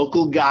got a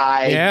local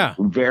guy,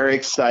 very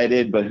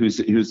excited, but who's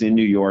in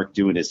New York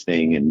doing his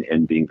thing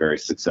and being very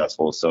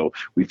successful. So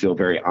we feel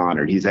very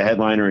honored. He's a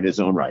headliner in his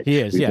own right. He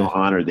is. We feel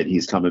honored that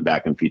he's coming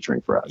back and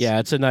featuring for us. Yeah,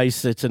 it's a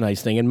nice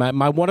thing. And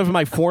my one of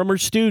my former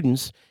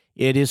students,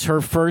 it is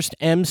her first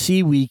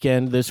MC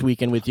weekend this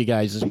weekend with you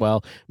guys as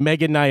well.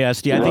 Megan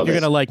Niesti. I think you're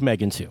going to like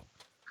Megan too.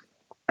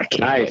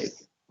 Nice.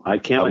 I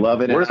can't. I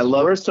love it.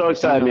 We're so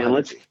excited, man.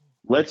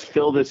 Let's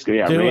fill this.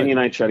 Yeah, Randy and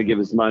I try to give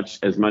as much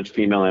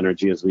female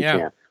energy as we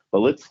can. But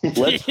let's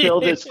fill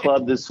this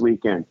club this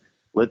weekend.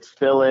 Let's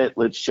fill it.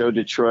 Let's show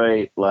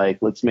Detroit.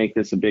 Let's make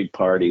this a big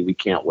party. We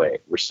can't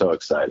wait. We're so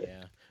excited.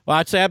 Yeah. Well,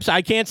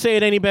 I can't say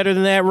it any better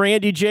than that.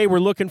 Randy, Jay, we're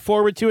looking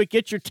forward to it.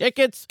 Get your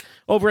tickets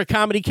over at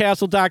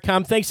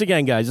comedycastle.com. Thanks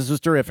again, guys. This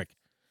was terrific.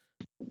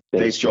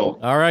 Thanks, Joel.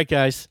 All right,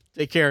 guys.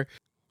 Take care.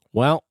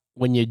 Well,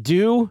 when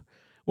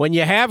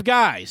you have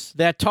guys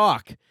that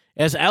talk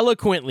as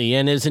eloquently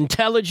and as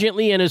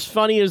intelligently and as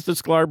funny as the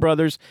Sklar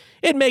brothers,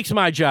 it makes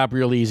my job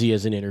real easy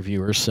as an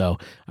interviewer. So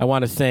I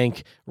want to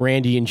thank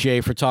Randy and Jay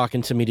for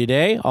talking to me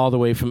today, all the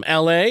way from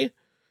L.A.,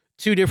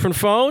 2 different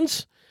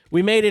phones.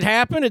 We made it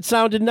happen. It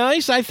sounded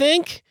nice, I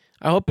think.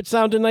 I hope it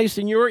sounded nice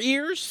in your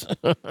ears.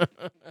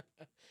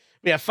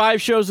 We have 5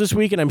 shows this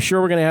week, and I'm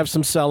sure we're going to have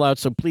some sellouts,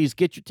 so please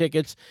get your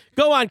tickets.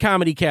 Go on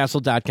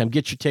comedycastle.com,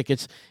 get your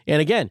tickets.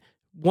 And again,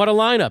 what a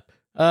lineup.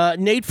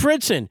 Nate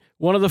Fridson,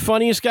 one of the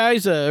funniest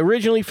guys,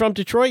 originally from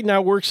Detroit,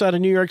 now works out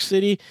of New York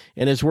City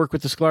and has worked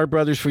with the Sklar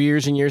brothers for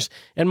years and years.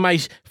 And my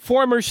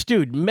former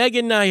student,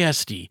 Megan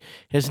Niesti,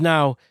 has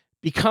now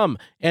become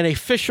an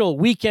official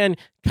weekend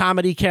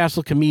Comedy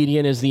Castle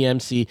comedian as the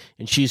MC,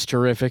 and she's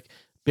terrific.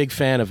 Big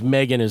fan of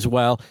Megan as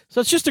well. So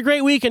it's just a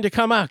great weekend to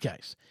come out,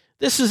 guys.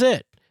 This is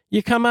it.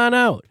 You come on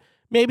out.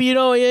 Maybe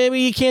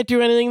you can't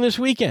do anything this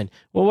weekend.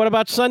 Well, what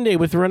about Sunday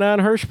with Renan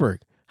Hirschberg?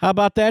 How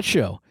about that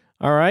show?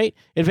 All right.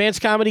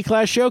 Advanced Comedy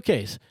Class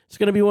Showcase. It's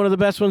going to be one of the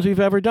best ones we've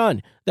ever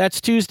done. That's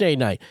Tuesday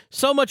night.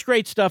 So much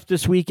great stuff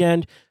this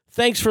weekend.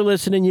 Thanks for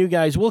listening, you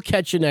guys. We'll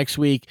catch you next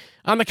week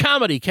on the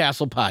Comedy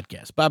Castle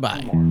podcast.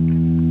 Bye-bye.